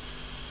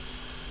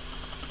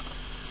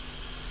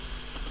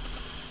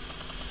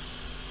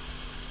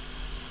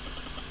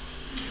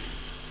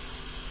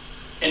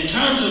 In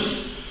terms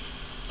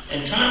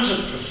of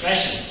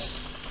professions,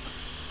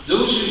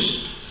 those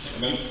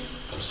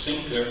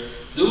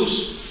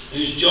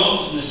whose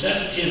jobs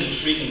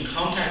necessitated frequent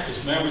contact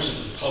with members of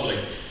the public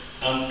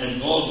and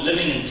involved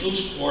living in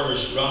close quarters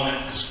ran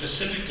a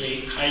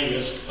specifically high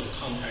risk of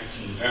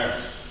contacting the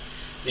virus.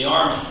 The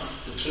army,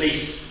 the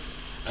police,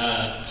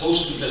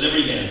 postal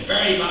delivery men,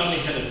 very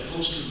badly hit.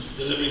 Postal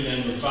delivery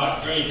men were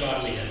very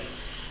badly hit,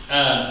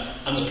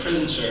 and the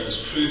prison service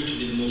proved to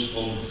be the most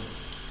vulnerable.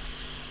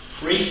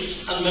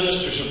 Priests and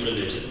ministers of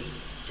religion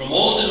from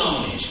all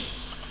denominations,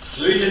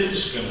 flu didn't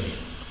discriminate,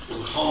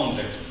 were common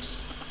victims.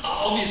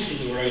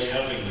 Obviously they were out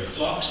helping their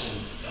flocks, and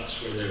that's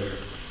where they were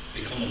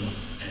becoming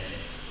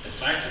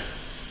effective.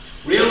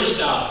 Railway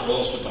staff were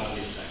also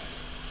badly affected.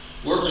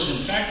 Workers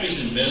in factories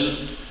and mills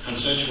and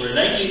such were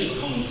likely to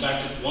become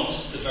infected once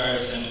the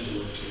virus entered the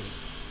workplace.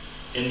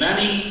 In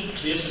many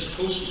places,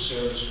 postal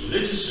service,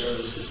 religious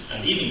services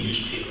and even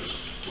newspapers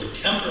were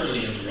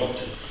temporarily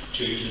interrupted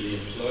due to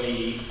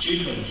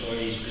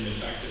employees being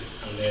affected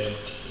and led up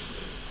to the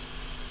flu.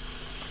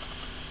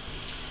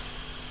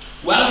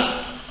 Wealth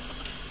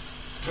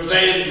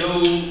provided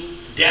no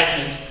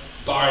definite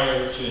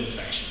barrier to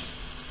infection.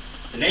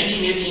 The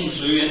 1918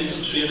 flu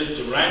infiltrated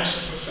the ranks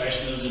of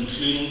professionals,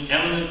 including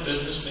eminent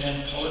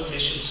businessmen,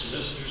 politicians,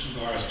 solicitors and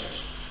barristers.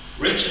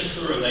 Rich and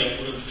poor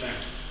alike were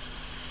infected.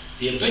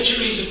 The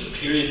obituaries of the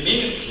period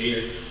make it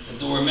clear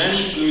that there were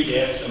many flu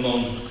deaths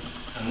among,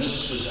 and this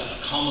was a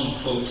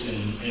common quote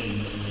in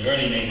the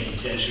early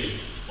 19th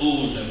century,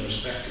 old and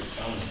respected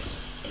families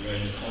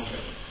around the country.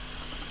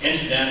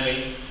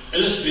 Incidentally,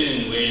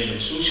 illustrating the way in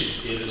which social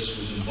status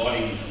was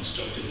embodied and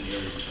constructed in the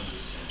early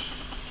 20th century.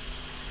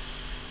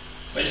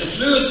 Whilst the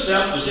flu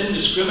itself was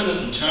indiscriminate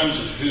in terms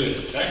of who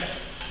it affected,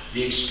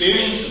 the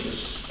experience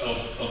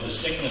of the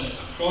sickness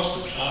across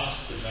the class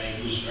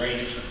divide was very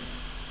different.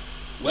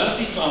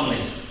 Wealthy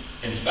families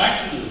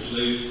infected with the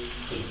flu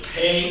could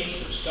pay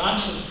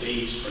substantial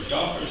fees for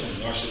doctors and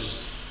nurses,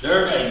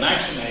 thereby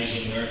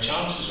maximising their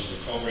chances of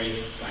recovery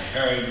by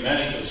hiring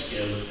medical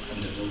skill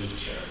and devoted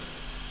care.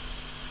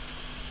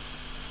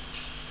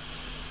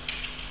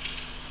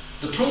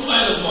 The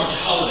profile of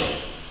mortality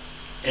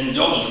in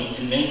Dublin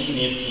in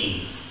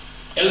 1918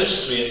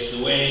 illustrates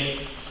the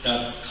way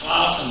that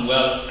class and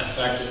wealth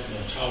affected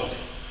mortality.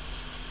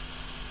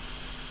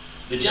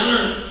 The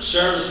general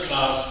service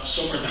class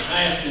suffered the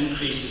highest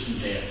increases in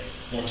death.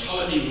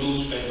 Mortality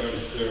rose by about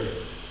a third.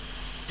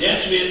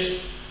 Death rates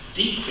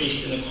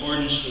decreased in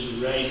accordance with the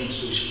rise in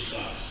social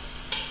class.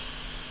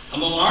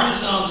 Among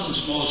artisans and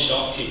small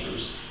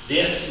shopkeepers,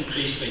 deaths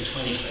increased by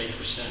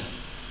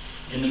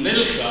 25%. In the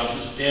middle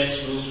classes,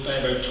 deaths rose by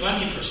about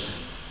 20%.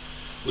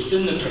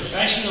 Within the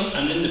professional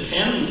and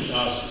independent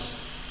classes,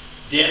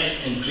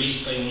 deaths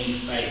increased by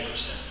only 5%.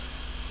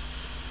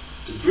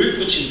 The group,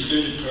 which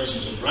included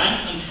persons of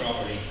rank and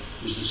property,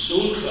 was the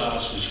sole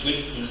class which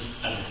witnessed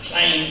a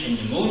decline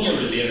in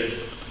pneumonia-related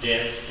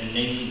deaths in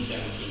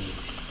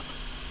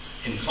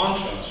 1917-18. In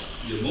contrast,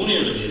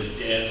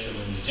 pneumonia-related deaths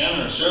among the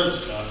general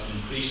service class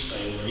increased by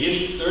over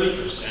 30%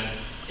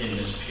 in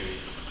this period.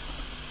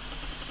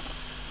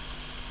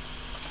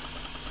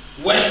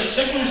 While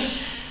sickness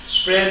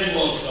spread to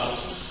all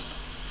classes,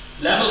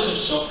 levels of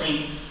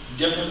suffering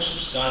differed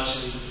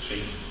substantially with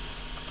treatment,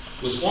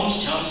 with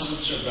one's chances of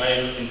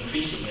survival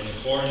increasing in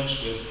accordance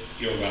with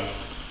your wealth.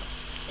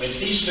 Whilst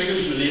these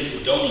figures relate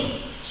to Dublin,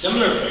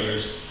 similar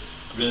figures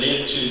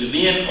relate to the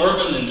main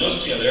urban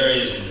industrial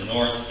areas in the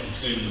north,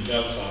 including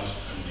Belfast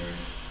and Newry.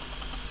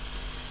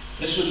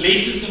 This would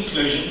lead to the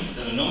conclusion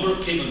that a number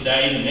of people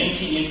died in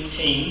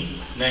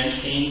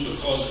 1918-19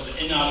 because of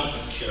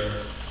inadequate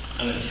care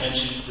and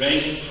attention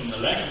rising from the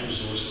lack of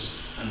resources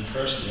and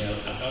personnel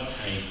at that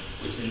time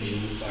within the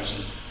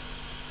old-fashioned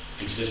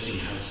existing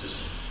health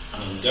system.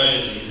 And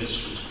undoubtedly this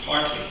was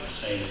partly a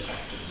side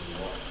effect of the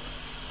war.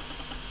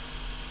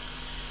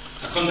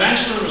 A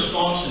conventional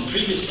response in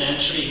previous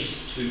centuries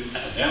to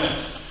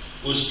epidemics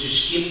was to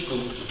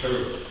scapegoat the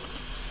poor.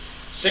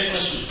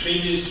 Sickness was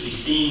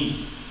previously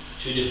seen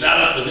to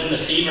develop within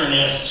the fever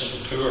nests of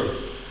the poor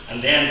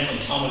and then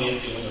contaminate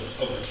the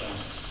upper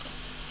classes.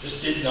 This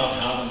did not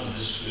happen with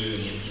this flu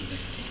in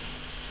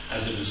 1819,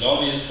 as it was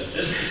obvious that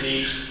this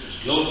disease was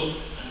global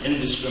and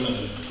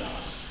indiscriminate in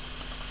class.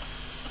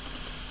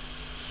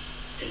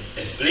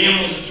 If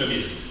blame was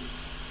attributed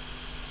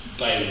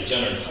by the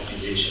general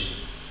population,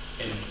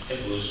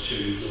 it was to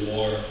the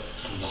war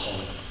and the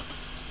hunger.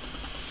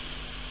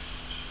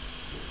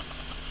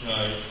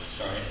 Now,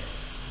 sorry.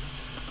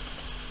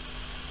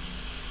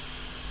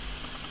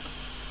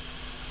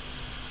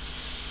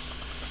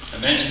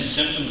 mentioned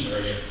symptoms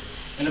earlier.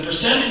 In a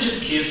percentage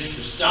of cases,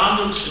 the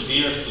standard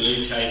severe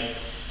flu type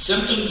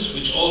symptoms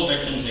which all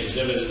victims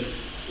exhibited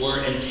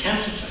were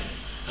intensified,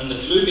 and the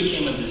flu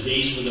became a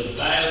disease with a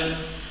violent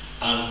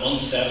and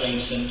unsettling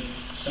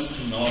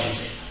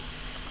symptomology.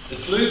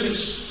 The flu could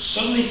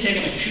suddenly take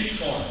an acute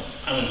form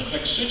and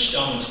inflict such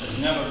damage as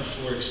never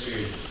before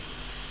experienced.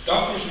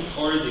 Doctors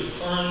recorded the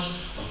occurrence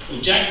of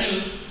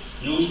projectile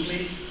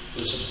nosebleeds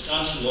with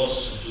substantial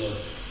losses of blood.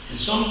 In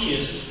some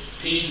cases,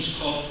 patients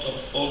coughed up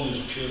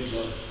almost pure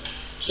blood.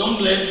 Some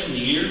bled from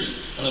the ears,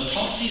 and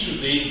autopsies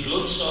revealed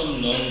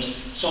blood-sodden lungs,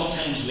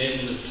 sometimes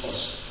laden with pus.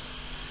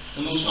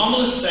 The most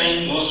ominous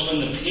sign was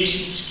when the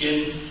patient's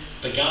skin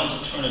began to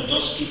turn a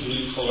dusky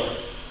blue colour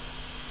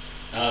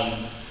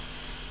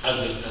as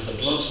the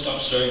blood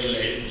stopped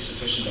circulating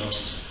sufficient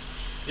oxygen.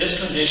 This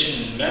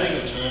condition, in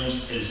medical terms,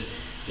 is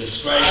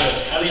described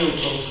as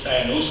heliotrope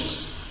cyanosis.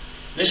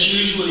 This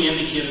usually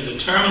indicated a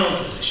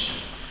terminal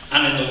position,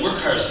 and in the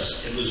workhouses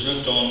it was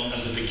looked on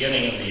as the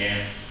beginning of the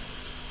end.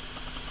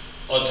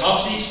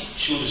 Autopsies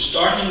showed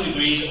startling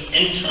degrees of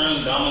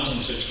internal damage in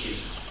such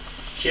cases.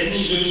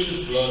 Kidneys oozed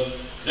with blood,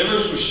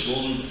 livers were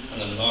swollen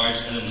and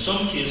enlarged, and in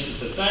some cases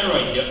the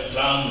thyroid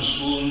gland was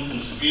swollen and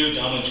severe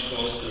damage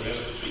caused to the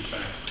respiratory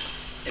tract.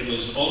 It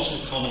was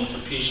also common for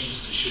patients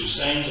to show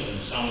signs of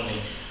insanity,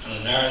 and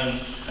in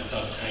Ireland at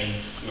that time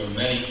there were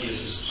many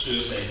cases of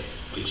suicide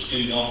which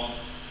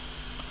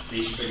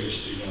these figures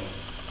do not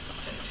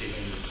take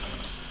into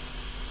account.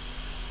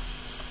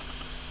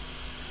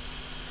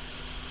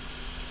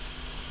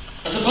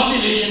 As the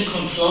population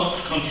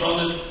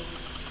confronted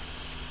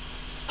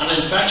an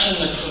infection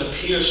that could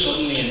appear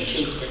suddenly and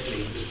kill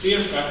quickly, the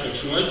fear factor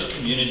throughout the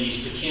communities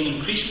became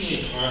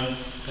increasingly apparent,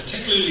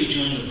 particularly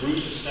during the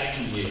brutal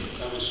second wave.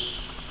 That was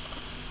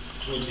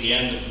towards the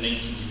end of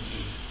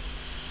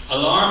 1918.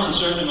 Alarm and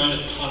certain amount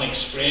of panic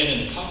spread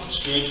in pockets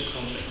throughout the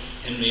country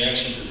in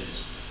reaction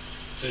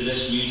to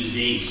this new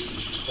disease,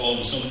 which was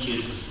called in some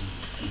cases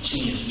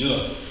Ingenious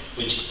Nua,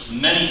 which in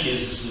many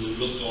cases was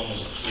looked on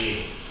as a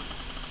plague.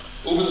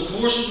 Over the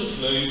course of the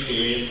flu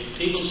period,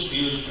 people's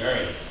fears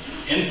varied,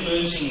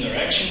 influencing their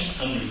actions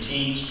and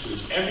routines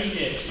towards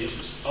everyday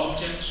places,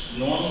 objects,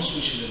 normal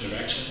social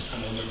interaction,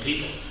 and other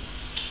people.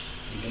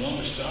 You can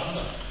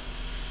understand that.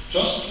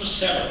 Trust was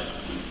severed,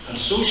 and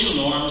social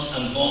norms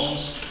and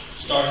bonds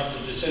started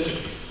to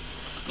disintegrate.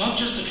 Not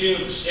just the fear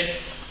of the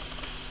sick,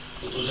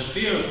 but there was a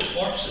fear of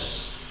corpses,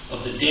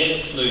 of the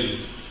dead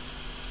flu.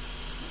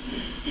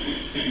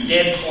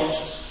 Dead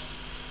corpses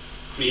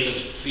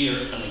created fear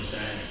and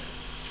anxiety.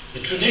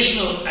 The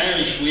traditional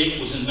Irish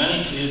wake was in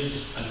many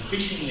places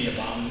increasingly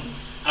abandoned,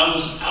 as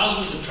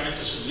was the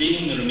practice of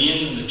leaving the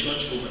remains in the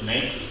church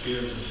overnight for fear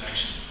of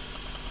infection.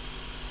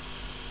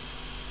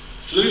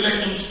 Flu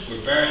victims were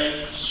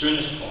buried as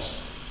soon as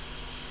possible.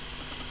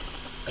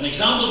 An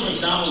example, for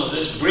example, of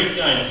this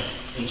breakdown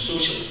in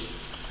social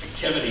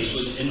activities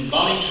was in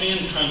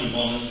Ballytrain, County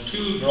Monaghan.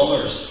 Two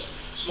brothers,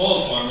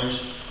 small farmers,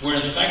 were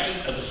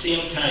infected at the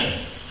same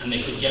time, and they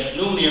could get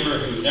no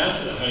neighbour who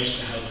left the house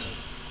to help them.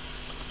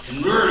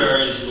 In rural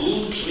areas, the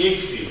old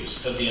plague feels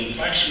that the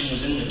infection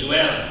was in the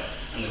dwelling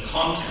and the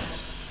contents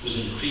was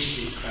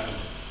increasingly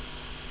prevalent.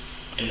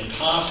 In the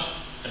past,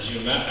 as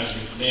you may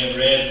have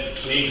read,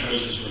 the plague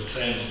houses were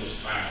cleansed with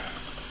fire.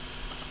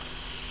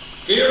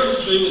 Fear of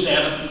the flu was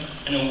evident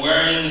in a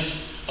wariness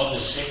of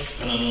the sick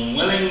and an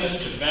unwillingness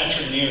to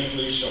venture near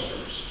flu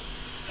sufferers.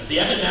 As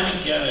the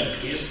epidemic gathered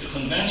pace, the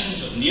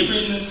conventions of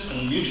neighbourliness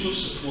and mutual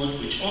support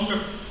which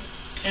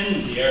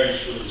underpinned the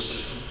Irish rural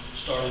system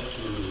started to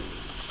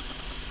erode.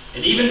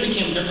 It even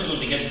became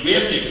difficult to get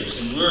grave diggers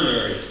in rural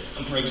areas,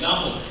 and for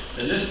example,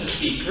 the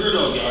Lisnaskey Poor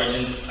Law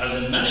Guardians, as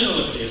in many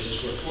other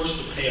places, were forced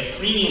to pay a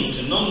premium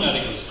to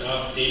non-medical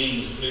staff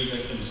dealing with flu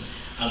victims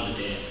and the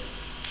dead.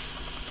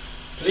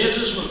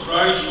 Places where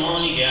crowds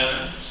normally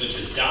gather, such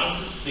as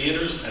dances,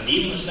 theatres, and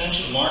even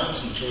essential markets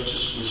and churches,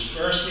 were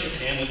sparsely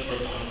attended or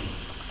abandoned.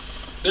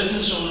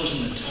 Business owners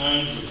in the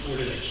towns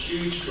reported a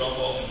huge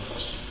drop-off in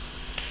custom.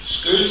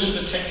 Schools in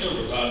particular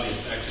were badly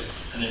affected,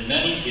 and in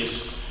many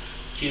cases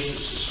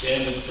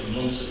suspended for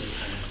months at a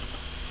time.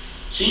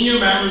 Senior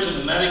members of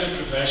the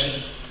medical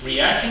profession,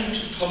 reacting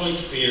to public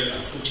fear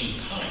approaching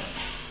panic,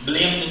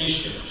 blamed the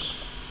newspapers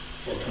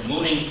for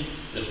promoting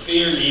the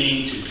fear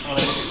leading to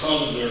panic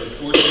because of their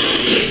reports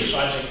of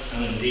tragic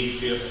and indeed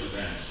fearful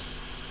events.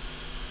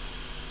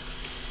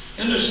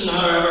 Interesting,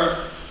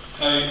 however,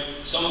 how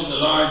some of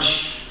the large,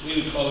 we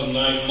would call them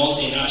now,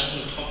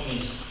 multinational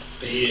companies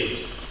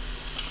behaved.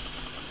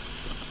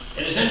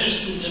 It is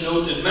interesting to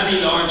note that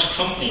many large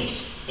companies,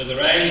 with the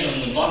rise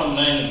on the bottom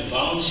line of the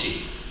balance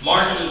sheet,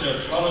 marketed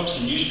their products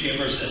in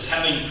newspapers as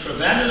having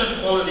preventative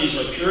qualities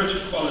or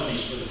curative qualities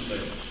for the flu.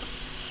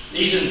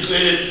 These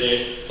included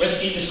the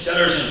whisky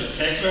distillers in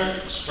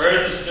particular,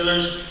 spirit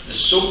distillers, the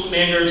soap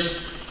makers,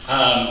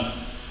 I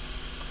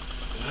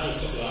had a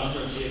couple of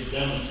adverts here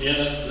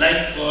demonstrated,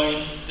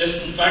 Lifebuoy,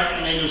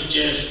 disinfectant makers,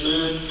 JS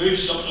Fluid, food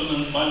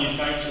supplement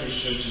manufacturers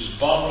such as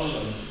Bottle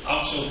and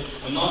Oxo.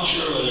 I'm not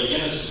sure whether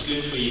Guinness is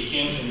good for you,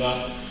 came from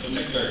that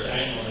particular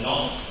time or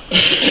not.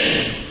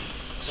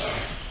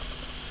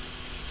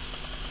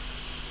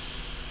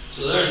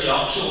 So there's the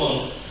Oxo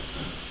one.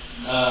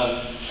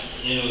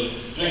 You know,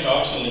 drink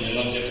Oxo when you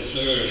don't get the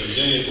flu, or if you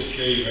do, it will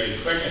cure you very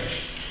quickly.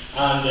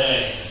 And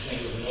I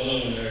think there's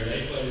another one there,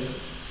 likewise.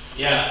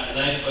 Yeah,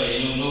 likewise,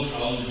 you know, no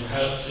problem. For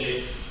health's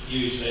sake,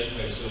 use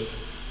likewise. So,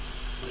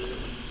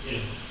 you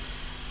know,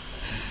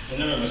 I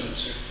never miss it,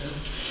 sir.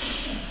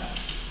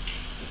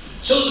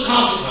 So the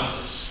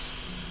consequences.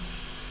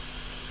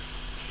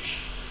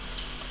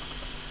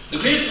 The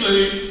Great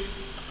Flu's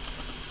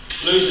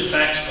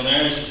effects on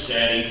Irish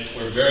society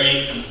were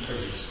varied and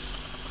pervasive.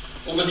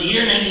 Over the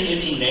year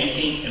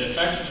 1918-19, it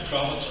affected the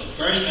profits of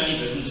very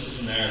many businesses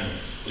in Ireland,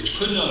 which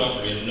could not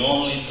operate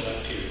normally for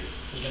that period.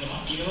 You can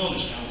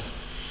understand it.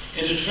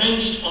 It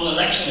infringed on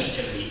election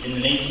activity in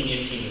the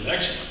 1918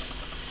 election.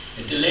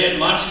 It delayed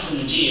matches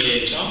in the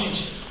GAA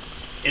Championship.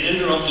 It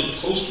interrupted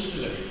postal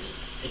deliveries.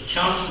 It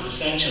cancelled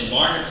essential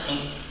markets,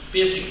 and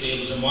basically it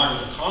was a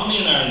market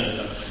economy in Ireland at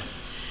that time.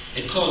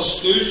 It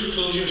caused school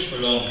closures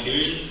for long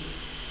periods.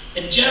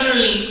 It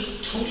generally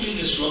totally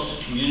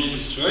disrupted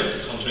communities throughout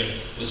the country,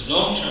 with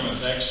long-term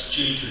effects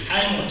due to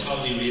high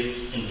mortality rates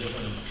in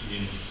different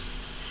communities.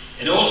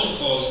 It also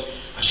caused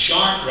a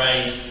sharp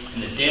rise in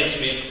the death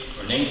rate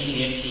for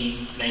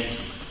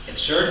 1918-19. It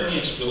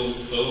certainly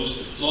exposed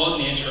the flawed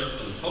nature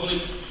of the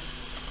public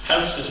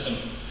health system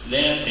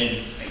then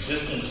in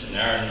existence in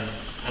Ireland,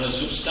 and it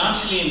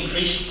substantially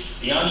increased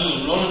the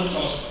annual running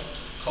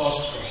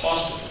costs for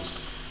hospitals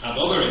and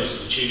other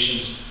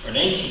institutions for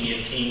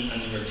 1918,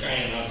 and they were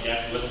carrying that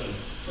debt with them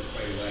for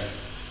quite a while.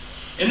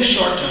 In the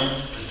short term,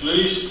 the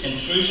flu's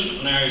intrusion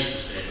on Irish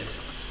society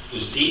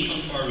was deep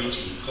and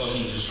far-reaching,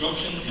 causing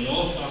disruption in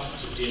all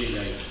facets of daily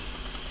life.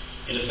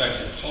 It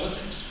affected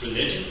politics,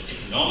 religion,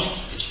 economics,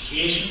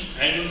 education,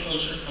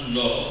 agriculture, and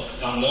law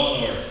and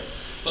order.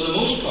 For the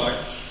most part,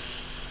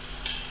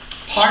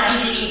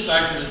 partly due to the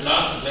fact that it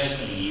lasted less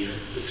than a year,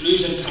 the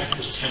flu's impact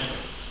was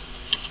temporary.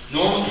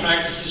 Normal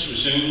practices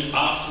resumed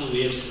after the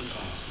waves had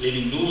passed,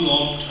 leaving no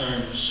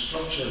long-term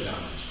structural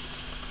damage.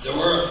 There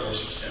were, of course,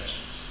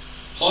 exceptions.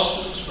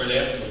 Hospitals were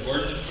left with a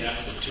burden of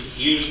debt that took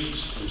years to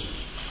dispose of.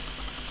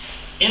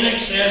 In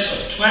excess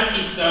of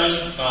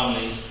 20,000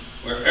 families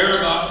were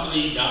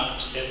irrevocably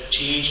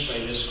changed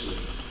by this flu.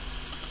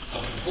 A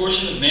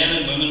proportion of men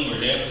and women were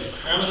left with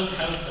permanent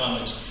health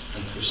damage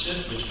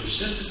which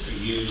persisted for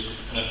years,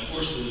 and of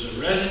course there was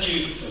a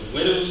residue of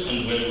widows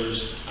and widowers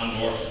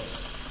and orphans,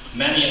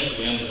 many of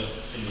whom ended up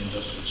in the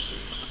industrial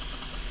schools.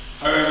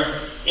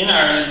 However, in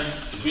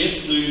Ireland, the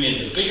Great Flu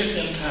made the biggest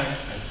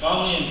impact at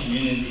family and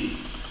community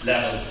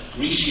level,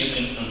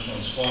 reshaping and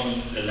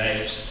transforming the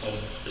lives of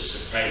the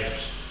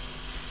survivors.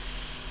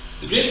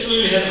 The Great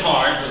Flu hit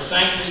hard, but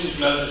thankfully it was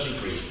relatively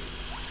brief.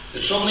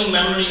 The troubling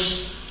memories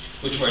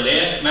which were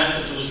left meant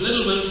that there was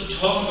little will to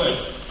talk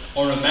about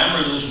or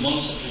remember those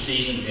months of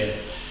disease and death.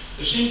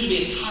 There seemed to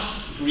be a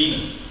tacit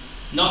agreement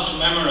not to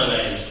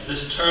memorialise this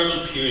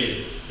terrible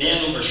period,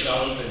 then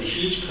overshadowed by the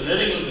huge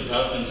political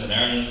developments in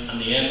Ireland and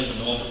the end of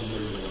an awful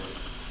world war.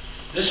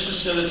 This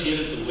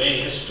facilitated the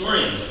way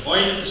historians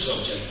avoided the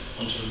subject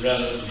until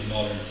relatively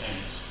modern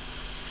times.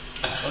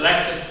 A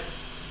collective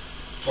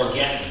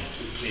forgetting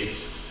took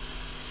place.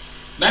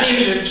 Many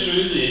who lived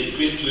through the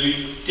Great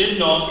Flu did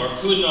not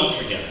or could not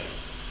forget it,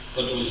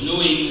 but there was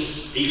no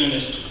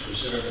eagerness to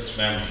preserve its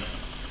memory.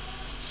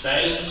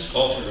 Silence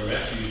offered a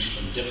refuge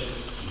from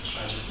difficult and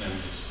tragic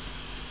memories.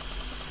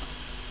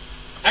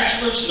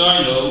 Experts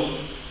now know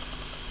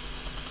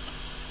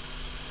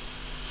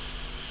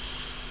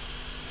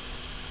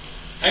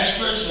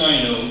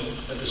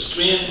that the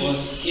strain was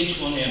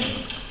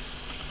H1N1,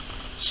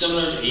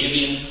 similar to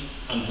avian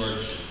and bird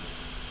flu.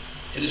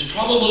 It is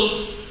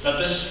probable that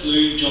this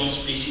flu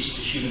jumped species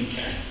to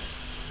humankind.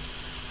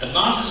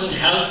 Advances in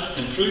health,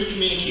 improved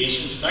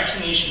communications,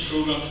 vaccination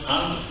programs,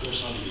 and of course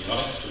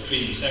antibiotics for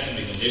treating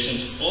secondary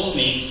conditions all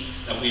means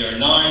that we are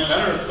now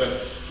better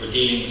equipped for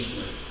dealing with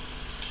flu.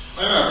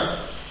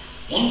 However,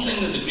 one thing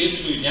that the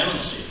Great Flu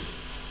demonstrated,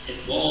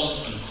 it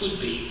was and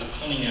could be a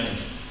cunning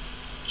enemy,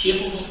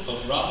 capable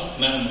of rapid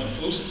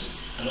metamorphosis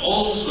and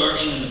always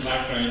lurking in the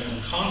background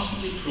and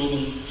constantly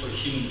probing for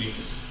human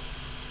weakness.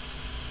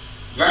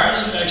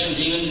 Viral infections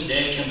even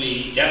today can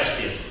be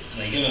devastating. And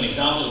I give an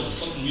example of the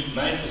foot and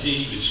mouth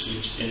disease,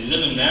 which in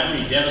living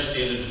memory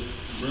devastated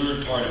the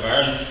rural part of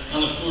Ireland, and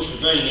of course we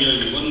very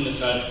nearly wouldn't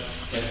have had,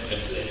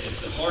 if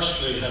the horse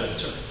flu had a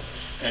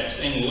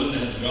thing, we wouldn't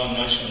have had the Grand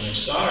National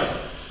next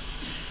Saturday.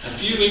 A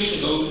few weeks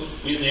ago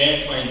we had the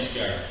equine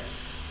scare.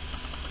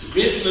 The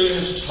Great Flu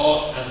has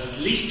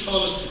at least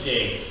taught us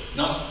today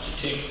not to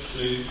take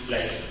flu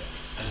lightly,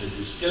 as it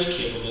is still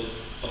capable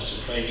of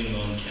surprising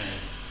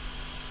mankind.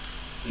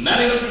 The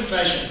medical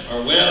profession are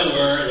well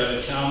aware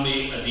that it can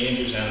be a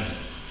dangerous enemy.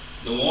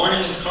 This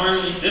warning is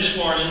currently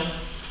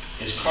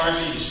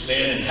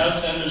displayed in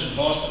health centres and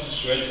hospitals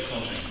throughout the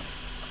country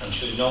and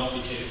should not be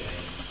taken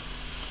lightly.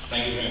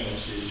 Thank you very much,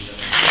 ladies and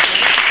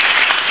gentlemen.